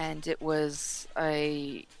 and it was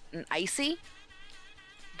an icy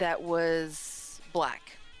that was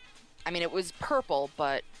black. I mean, it was purple,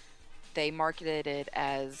 but they marketed it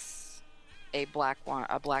as a black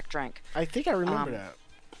drink. I think I remember that.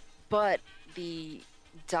 But the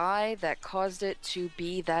dye that caused it to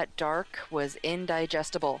be that dark was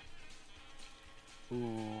indigestible.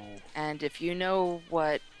 Ooh. And if you know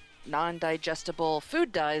what non-digestible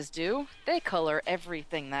food dyes do, they color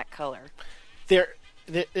everything that color.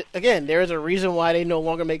 Again, there is a reason why they no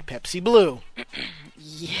longer make Pepsi Blue.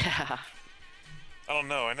 Yeah. I don't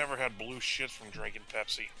know. I never had blue shit from drinking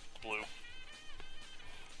Pepsi Blue.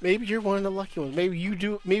 Maybe you're one of the lucky ones. Maybe you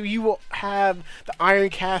do. Maybe you will have the iron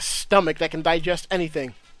cast stomach that can digest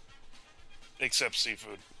anything. Except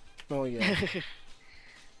seafood. Oh, yeah.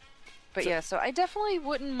 But yeah, so I definitely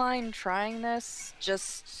wouldn't mind trying this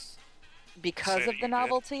just because of the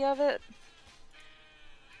novelty of it.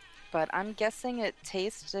 But I'm guessing it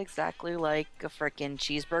tastes exactly like a frickin'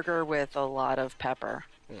 cheeseburger with a lot of pepper.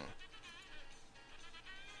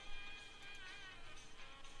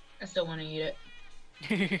 I still want to eat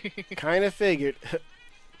it. Kind of figured.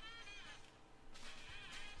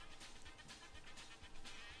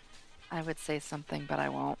 I would say something, but I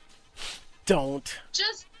won't. Don't.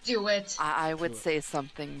 Just do it. I would say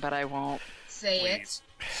something, but I won't. Say it. Please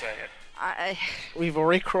say it. We've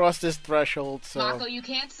already crossed this threshold, so. Mako, you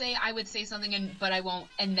can't say I would say something, but I won't,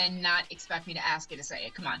 and then not expect me to ask you to say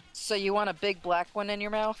it. Come on. So you want a big black one in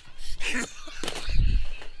your mouth?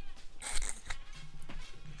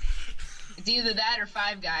 It's either that or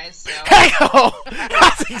Five Guys. So Heyo!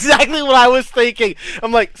 That's exactly what I was thinking.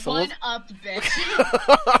 I'm like, so one up, bitch.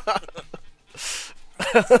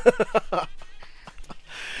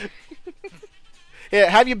 Yeah,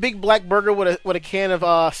 have your big black burger with a can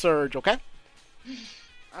of Surge, okay?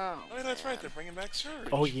 Oh, Oh, that's right. They're bringing back Surge.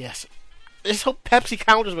 Oh yes. Just hope Pepsi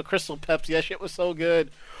counters with Crystal Pepsi. That shit was so good.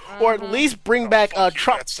 Or at least bring back Fuck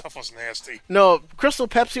you, that stuff was nasty. No, Crystal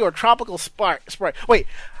Pepsi or Tropical Sprite. Wait,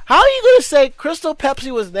 how are you gonna say Crystal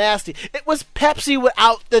Pepsi was nasty? It was Pepsi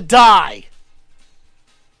without the dye.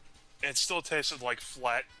 It still tasted like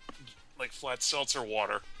flat seltzer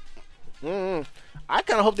water. I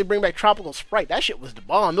kind of hope they bring back Tropical Sprite. That shit was the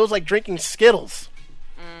bomb. It was like drinking Skittles.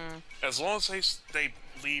 As long as they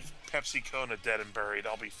leave Pepsi Kona dead and buried,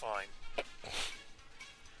 I'll be fine.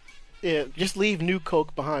 Yeah, just leave New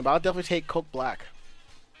Coke behind. But I'll definitely take Coke Black.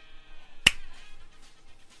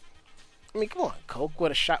 I mean, come on. Coke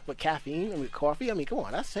with a shot with caffeine and with coffee. I mean, come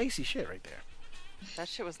on. That's tasty shit right there. that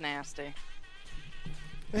shit was nasty.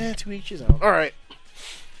 To each his own. All right.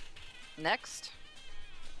 Next?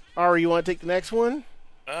 Ari, you want to take the next one?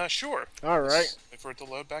 Sure. All right. Let's wait for it to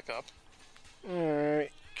load back up. All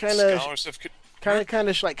right. Scholars have...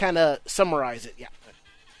 Kind of summarize it. Yeah.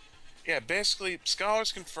 Yeah, basically,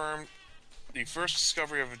 scholars confirmed the first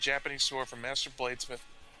discovery of a Japanese sword from Master Bladesmith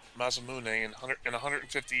Masamune in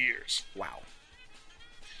 150 years. Wow.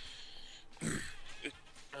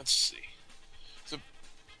 Let's see. So,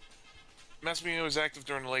 Masamune was active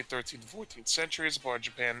during the late 13th and 14th centuries, a part of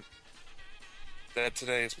Japan that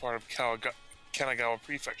today is part of Kanagawa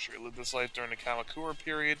Prefecture. He lived his life during the Kamakura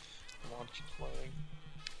period.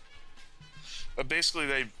 But basically,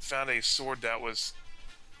 they found a sword that was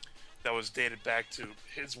dated back to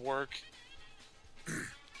his work,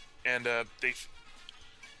 and they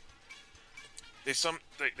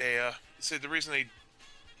say the reason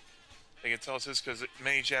they can tell us this because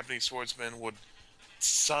many Japanese swordsmen would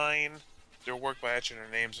sign their work by etching their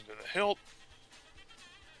names into the hilt,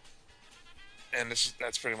 and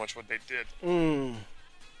that's pretty much what they did.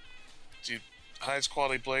 The highest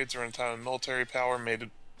quality blades are in a time of military power, made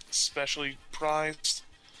especially prized.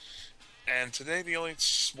 And today, the only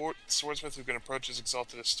swordsmith who can approach his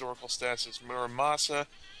exalted historical status is Muramasa,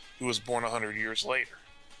 who was born 100 years later.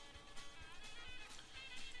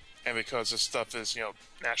 And because this stuff is,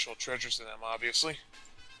 national treasures to them, obviously.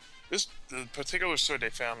 The particular sword they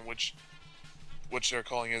found, which they're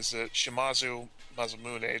calling is the Shimazu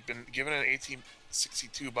Masamune, had been given in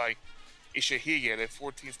 1862 by Ishihige, the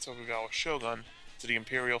 14th Tokugawa shogun, to the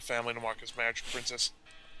imperial family to mark his marriage with Princess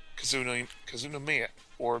Kazunomiya,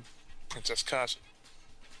 or Princess Kazu.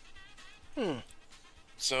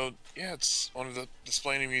 So, yeah, it's on the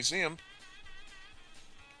display in a museum.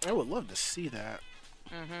 I would love to see that.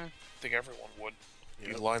 I think everyone would.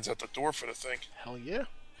 Yep. He lines at the door for the thing. Hell yeah.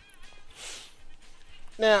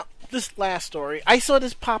 Now, this last story, I saw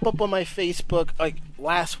this pop up on my Facebook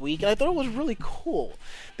last week, and I thought it was really cool.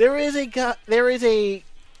 We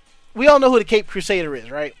all know who the Cape Crusader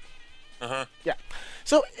is, right? Yeah.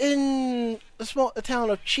 So in the town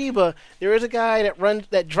of Chiba, there is a guy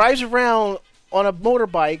that drives around on a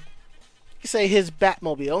motorbike, say his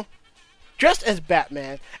Batmobile, dressed as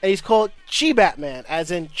Batman, and he's called Chi-Batman, as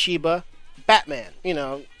in Chiba Batman.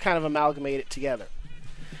 Kind of amalgamated together.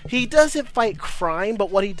 He doesn't fight crime, but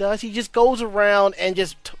what he does, he just goes around and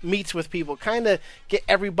just meets with people, kind of get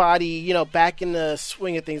everybody, back in the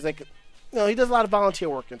swing of things. He does a lot of volunteer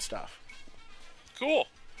work and stuff. Cool.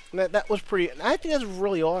 And that was pretty. I think that's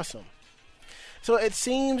really awesome. So it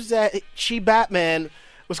seems that Chi-Batman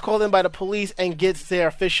was called in by the police and gets their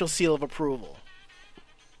official seal of approval.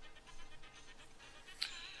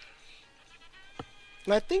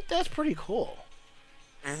 And I think that's pretty cool.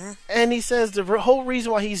 And he says the whole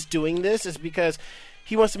reason why he's doing this is because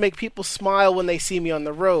he wants to make people smile when they see me on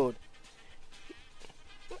the road.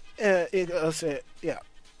 Yeah.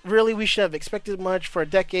 really we should have expected much. For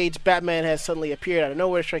decades, Batman has suddenly appeared out of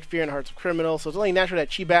nowhere to strike fear in the hearts of criminals, so it's only natural that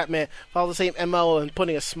Cheap Batman follows the same MO and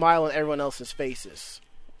putting a smile on everyone else's faces.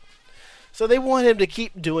 So they want him to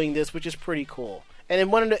keep doing this, which is pretty cool. And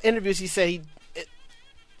in one of the interviews, he said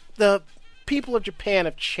the people of Japan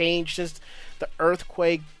have changed since the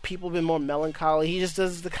earthquake. People have been more melancholy. He just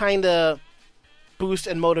does the kind of boost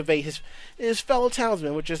and motivate his fellow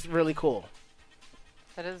townsmen, which is really cool.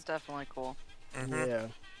 That is definitely cool. Mm-hmm. Yeah.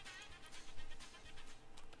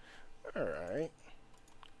 Alright.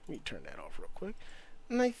 Let me turn that off real quick.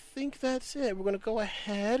 And I think that's it. We're going to go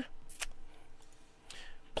ahead,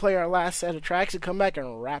 play our last set of tracks, and come back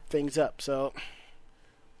and wrap things up. So,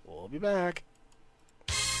 we'll be back.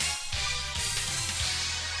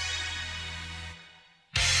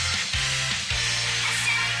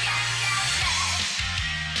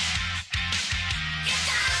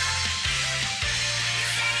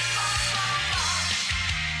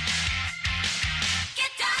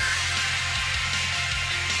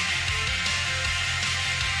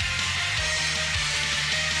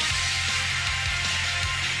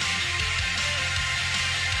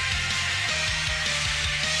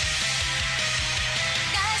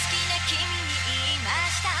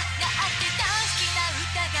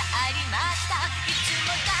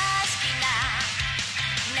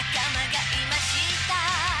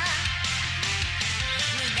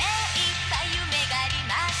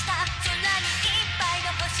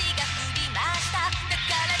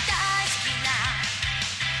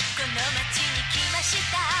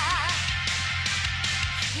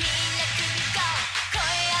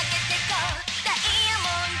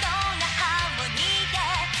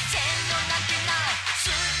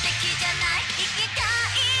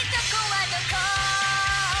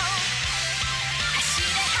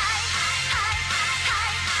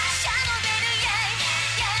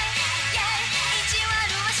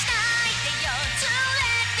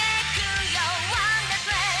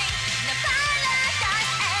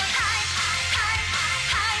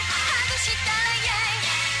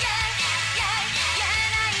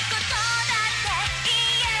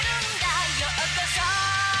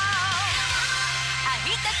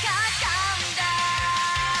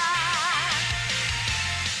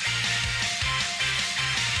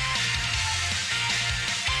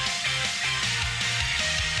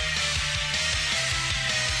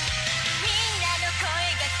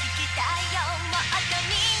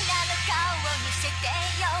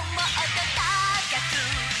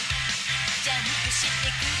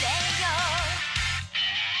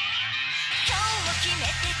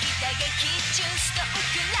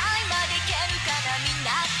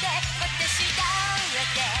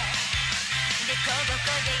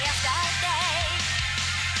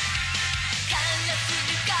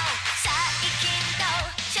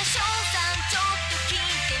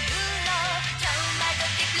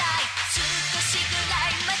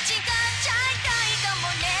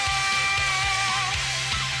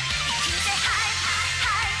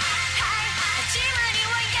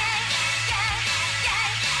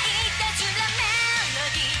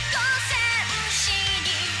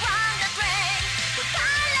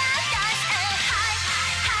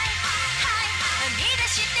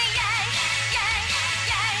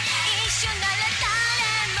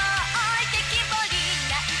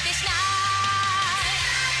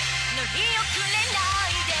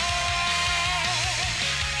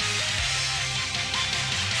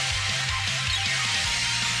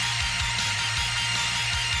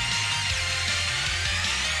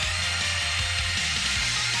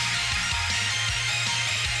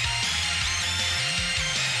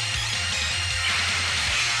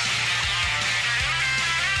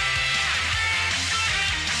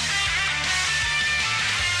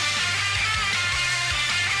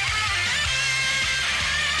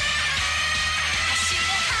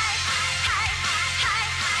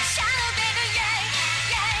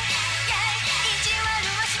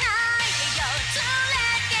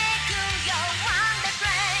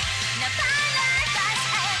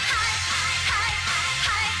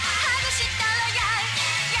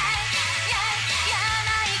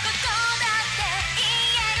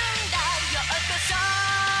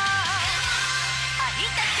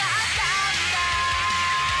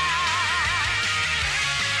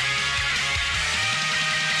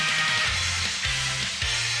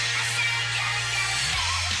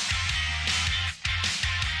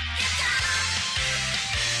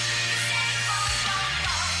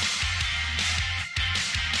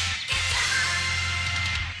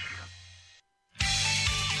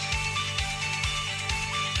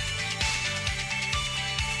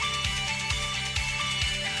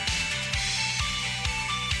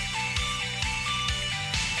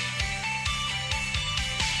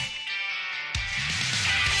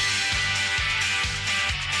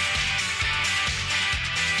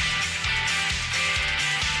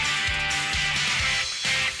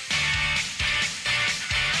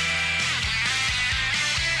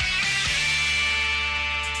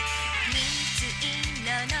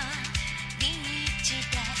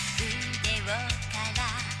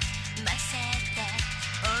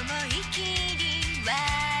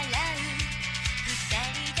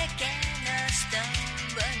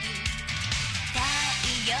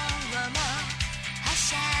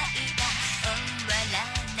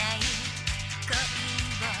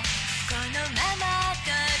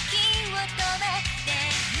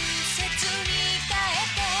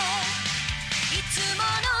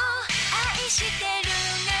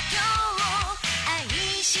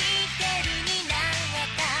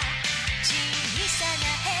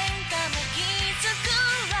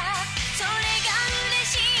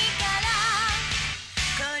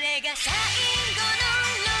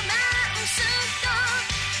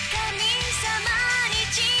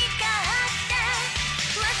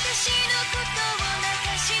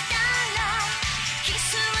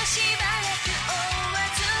 スはしばらくお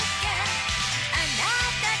預けあな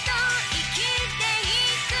たと生きてい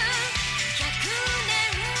く100年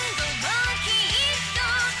後もきっと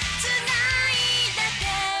つないだ手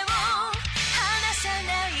を離さ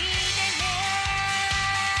ないでね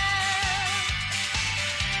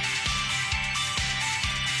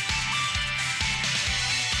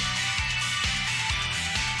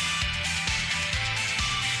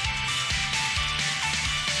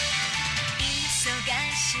忙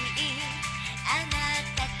しいあな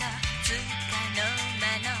たとつかの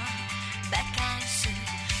間のバカンス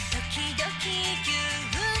時々ぎゅ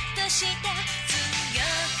っとして強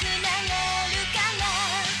くなれるから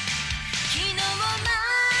昨日ま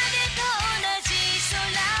でと同じ空が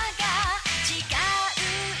違う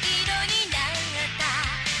色になった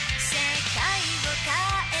世界を変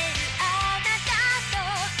えるあなたと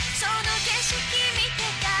その景色見て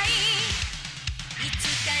たいいつ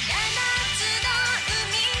から夏の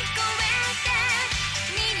海越えて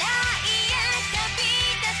未来へ旅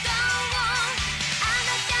立とうあな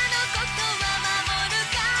たのことは守る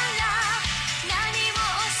から何も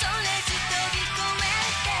恐れず飛び越え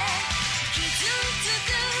て傷つ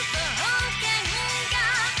く冒険が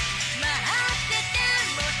待ってて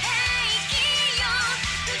も平気よ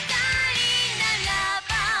二人なら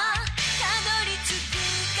ばたどり着く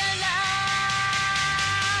から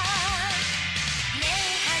ねえ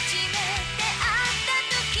初めて会った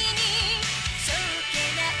時にそっけ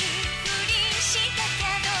ないふりしたけ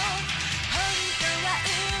ど本当は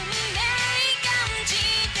運命感じて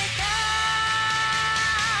た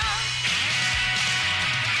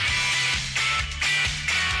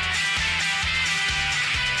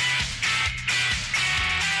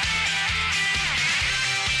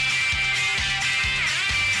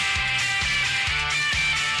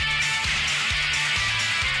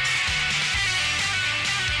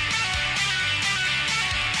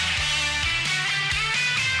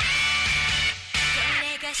こ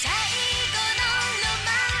れが最後のロ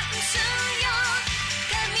マンスよ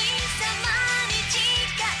神様に誓う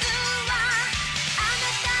わあな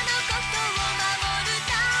たのことを守る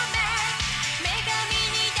ため女神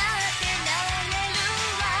にだってなれる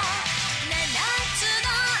わ七つの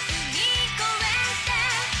海越えて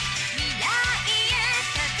未来へ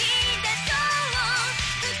旅立とう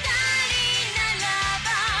二人ならば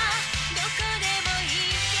どこでも行け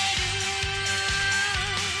る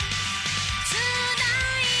つな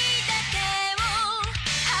いだ手を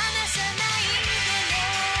離さないでね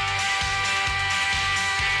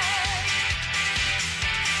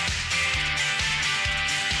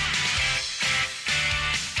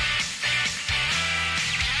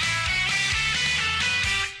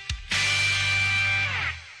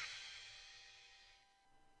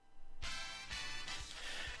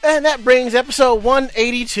And that brings episode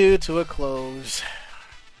 182 to a close.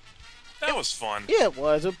 That was fun. Yeah, it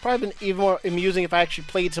was. It would probably been even more amusing if I actually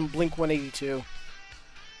played some Blink 182. Ugh.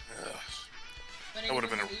 That would have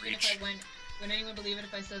been a reach. Would anyone believe it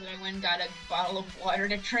if I said that I went and got a bottle of water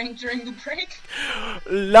to drink during the break?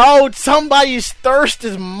 Lord, somebody's thirst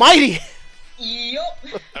is mighty. Yup.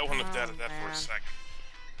 I wouldn't have doubted that for a man. second.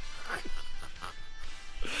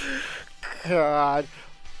 God,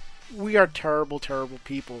 we are terrible, terrible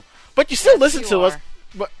people. But you still listen you to us. are.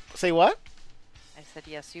 But say what? I said,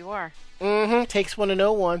 yes, you are. Mm-hmm. Takes one to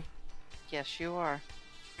know one. Yes, you are.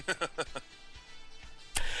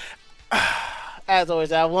 As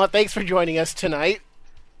always, Avalon, thanks for joining us tonight.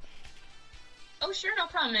 Oh, sure, no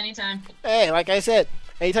problem. Anytime. Hey, like I said,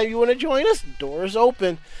 anytime you want to join us, doors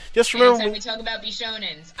open. Just remember, Anytime we talk about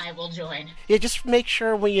Bishonens, I will join. yeah, just make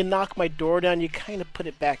sure when you knock my door down, you kind of put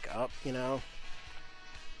it back up, you know.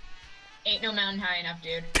 Ain't no mountain high enough,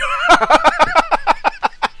 dude.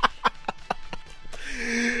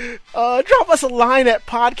 Drop us a line at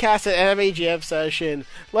podcast@animejamsession.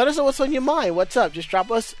 Let us know what's on your mind. What's up? Just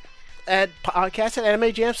drop us at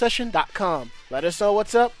podcast@animejamsession.com. Let us know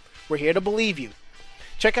what's up. We're here to believe you.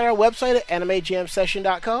 Check out our website at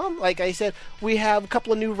animejamsession.com. Like I said, we have a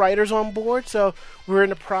couple of new writers on board, so we're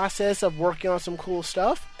in the process of working on some cool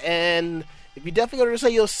stuff. And if you definitely go to the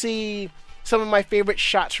site, you'll see some of my favorite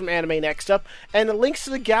shots from anime next up, and the links to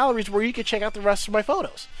the galleries where you can check out the rest of my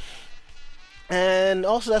photos. And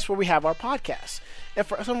also, that's where we have our podcasts. And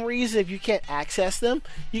for some reason, if you can't access them,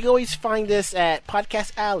 you can always find us at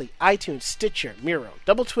Podcast Alley, iTunes, Stitcher, Miro,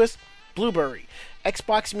 Double Twist, Blueberry,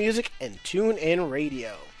 Xbox Music, and TuneIn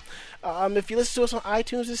Radio. If you listen to us on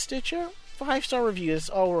iTunes and Stitcher, 5-star reviews is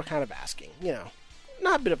all we're kind of asking. You know,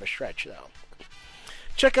 not a bit of a stretch, though.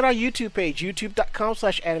 Check out our YouTube page,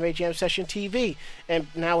 youtube.com/AnimeJamSessionTV. And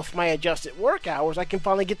now with my adjusted work hours, I can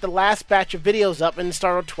finally get the last batch of videos up and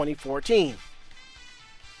start of 2014.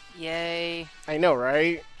 Yay. I know,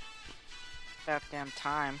 right? About damn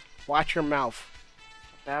time. Watch your mouth.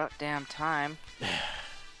 About damn time.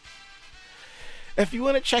 If you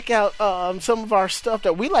want to check out some of our stuff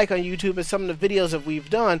that we like on YouTube and some of the videos that we've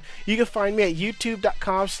done, you can find me at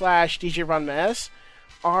youtube.com/DJRonMS.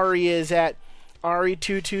 Ari is at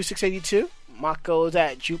Ari22682. Mako is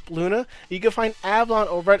at Jupe Luna. You can find Avalon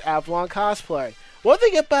over at Avalon Cosplay. One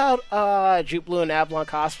thing about Jupe Luna and Avalon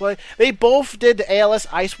Cosplay, they both did the ALS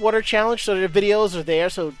Ice Water Challenge, so their videos are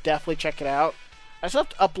there, so definitely check it out. I still have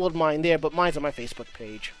to upload mine there, but mine's on my Facebook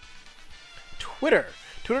page. Twitter.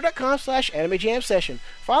 Twitter.com/Anime Jam Session.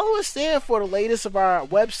 Follow us there for the latest of our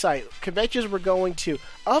website, conventions we're going to,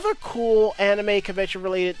 other cool anime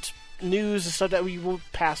convention-related news and stuff that we will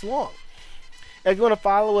pass along. If you want to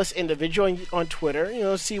follow us individually on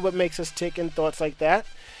Twitter, see what makes us tick and thoughts like that,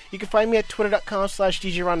 you can find me at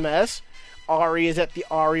twitter.com/DJRonMS. Ari is at the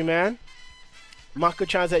Ari Man.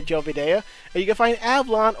 Mako-chan's at Joe Videa. And you can find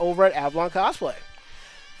Avalon over at Avalon Cosplay.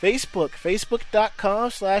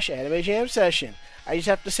 Facebook.com/Anime Jam Session. I just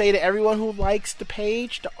have to say to everyone who likes the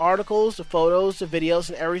page, the articles, the photos, the videos,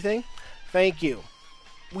 and everything, thank you.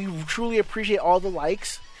 We truly appreciate all the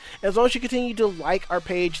likes. As long as you continue to like our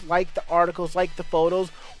page, like the articles, like the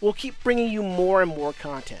photos, we'll keep bringing you more and more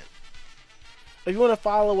content. If you want to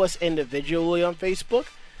follow us individually on Facebook,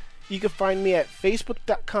 you can find me at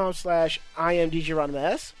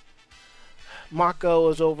facebook.com/IamDJRonMS. Mako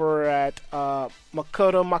is over at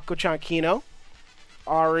Makoto Mako-chan Kino.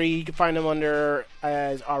 Ari, you can find him under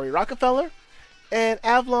as Ari Rockefeller. And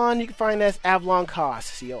Avalon, you can find as Avalon Cos,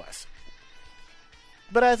 C-O-S.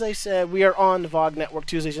 But as I said, we are on the VOG Network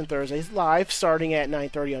Tuesdays and Thursdays, live, starting at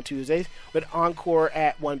 9:30 on Tuesdays, with encore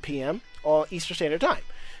at 1 p.m., all Eastern Standard Time.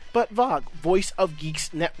 But VOG, Voice of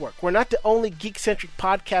Geeks Network. We're not the only geek-centric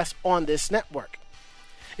podcast on this network.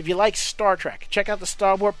 If you like Star Trek, check out the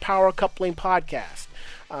Star Wars Power Coupling podcast.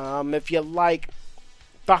 If you like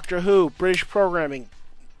Doctor Who, British programming,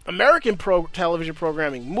 American television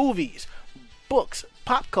programming, movies, books,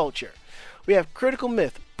 pop culture. We have Critical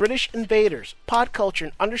Myth, British Invaders, Pod Culture,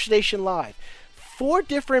 and Understation Live. 4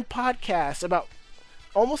 different podcasts about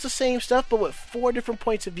almost the same stuff, but with 4 different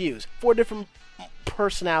points of views, 4 different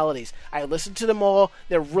personalities. I listened to them all.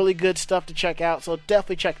 They're really good stuff to check out, so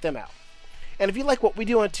definitely check them out. And if you like what we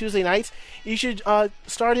do on Tuesday nights, you should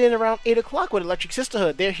start in around 8 o'clock with Electric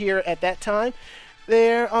Sisterhood. They're here at that time.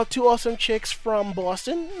 They're 2 awesome chicks from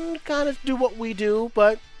Boston. Kind of do what we do,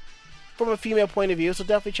 but from a female point of view, so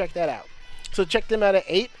definitely check that out. So check them out at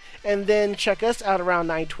 8, and then check us out around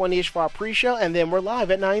 9:20ish for our pre-show, and then we're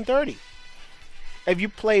live at 9:30. If you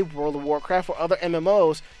play World of Warcraft or other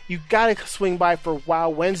MMOs, you gotta swing by for WoW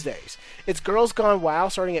Wednesdays. It's Girls Gone WoW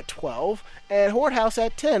starting at 12, and Horde House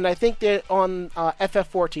at 10. I think they're on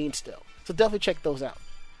FF14 still, so definitely check those out.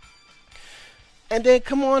 And then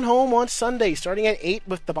come on home on Sunday, starting at 8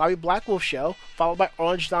 with the Bobby Blackwolf Show, followed by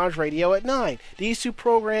Orange Lounge Radio at 9. These 2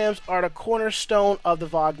 programs are the cornerstone of the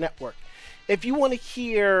VOG Network. If you want to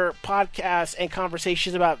hear podcasts and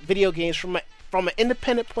conversations about video games from an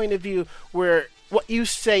independent point of view, where what you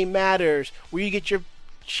say matters, where you get your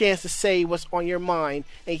chance to say what's on your mind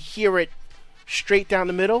and hear it straight down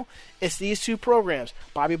the middle, it's these 2 programs.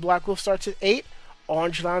 Bobby Blackwolf starts at 8,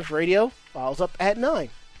 Orange Lounge Radio follows up at 9.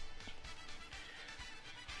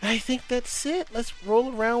 I think that's it. Let's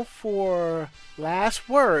roll around for last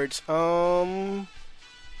words. Ari.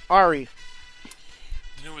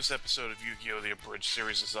 The newest episode of Yu-Gi-Oh! The Abridged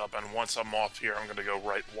series is up, and once I'm off here, I'm gonna go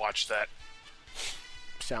watch that.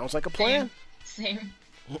 Sounds like a plan. Same.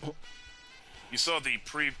 You saw the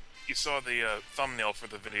thumbnail for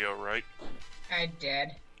the video, right? I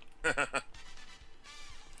did.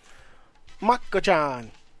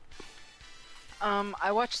 Mako-chan.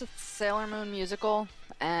 I watched the Sailor Moon musical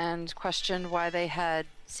and questioned why they had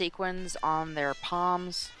sequins on their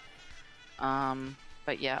palms.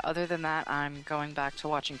 But yeah, other than that, I'm going back to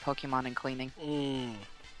watching Pokemon and cleaning.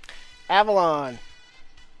 Avalon.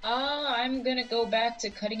 I'm gonna go back to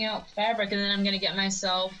cutting out fabric, and then I'm gonna get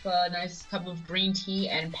myself a nice cup of green tea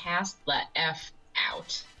and pass the F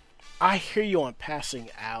out. I hear you on passing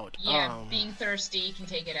out. Yeah, being thirsty, you can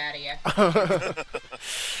take it out of you.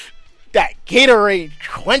 That Gatorade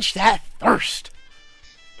quench that thirst.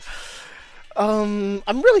 I'm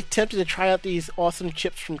really tempted to try out these awesome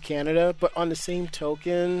chips from Canada, but on the same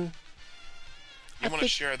token, You want to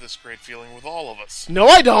share this great feeling with all of us. No,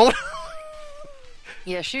 I don't.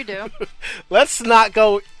 Yes, you do. Let's not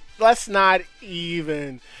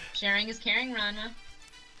even. Sharing is caring, Ranma.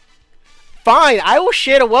 Fine, I will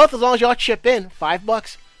share the wealth as long as y'all chip in.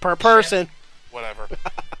 $5 per person. Whatever.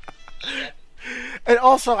 And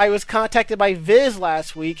also, I was contacted by Viz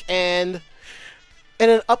last week, and in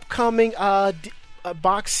an upcoming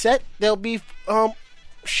box set, they'll be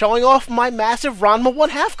showing off my massive Ranma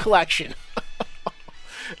 1/2 collection.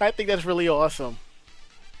 I think that's really awesome.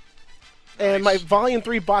 And my Volume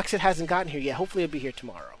 3 box set hasn't gotten here yet. Hopefully it'll be here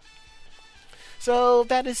tomorrow. So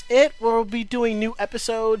that is it. We'll be doing new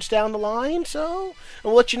episodes down the line. So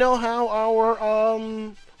we'll let you know how our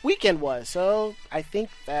weekend was. So I think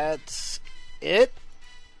that's it.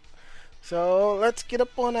 So let's get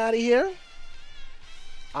up on out of here.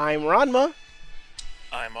 I'm Ranma.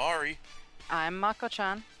 I'm Ari. I'm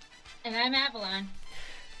Mako-chan. And I'm Avalon.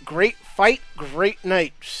 Great fight, great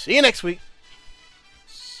night. See you next week.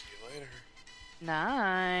 See you later.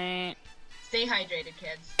 Night. Stay hydrated,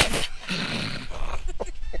 kids.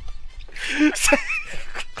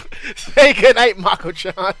 Say goodnight,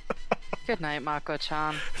 Mako-chan. Good night,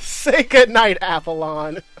 Mako-chan. Say goodnight,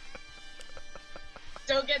 Avalon.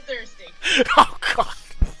 Don't get thirsty. Oh, God.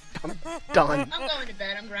 I'm done. I'm going to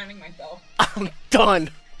bed. I'm grounding myself. I'm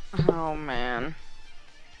done. Oh, man.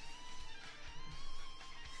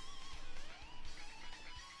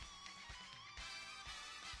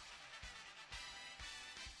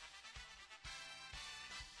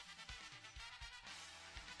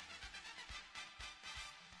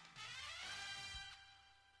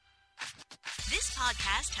 This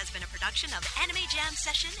podcast has been a production of Anime Jam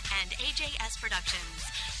Session and AJS Productions.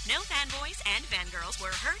 No fanboys and fangirls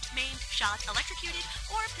were hurt, maimed, shot, electrocuted,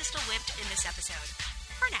 or pistol-whipped in this episode.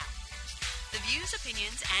 For now. The views,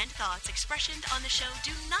 opinions, and thoughts expressed on the show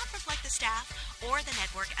do not reflect the staff or the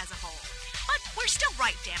network as a whole. But we're still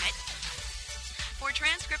right, damn it. For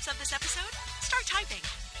transcripts of this episode, start typing.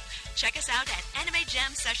 Check us out at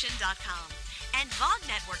AnimeJamSession.com and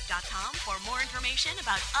VogNetwork.com for more information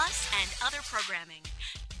about us and other programming.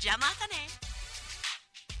 Jamatane!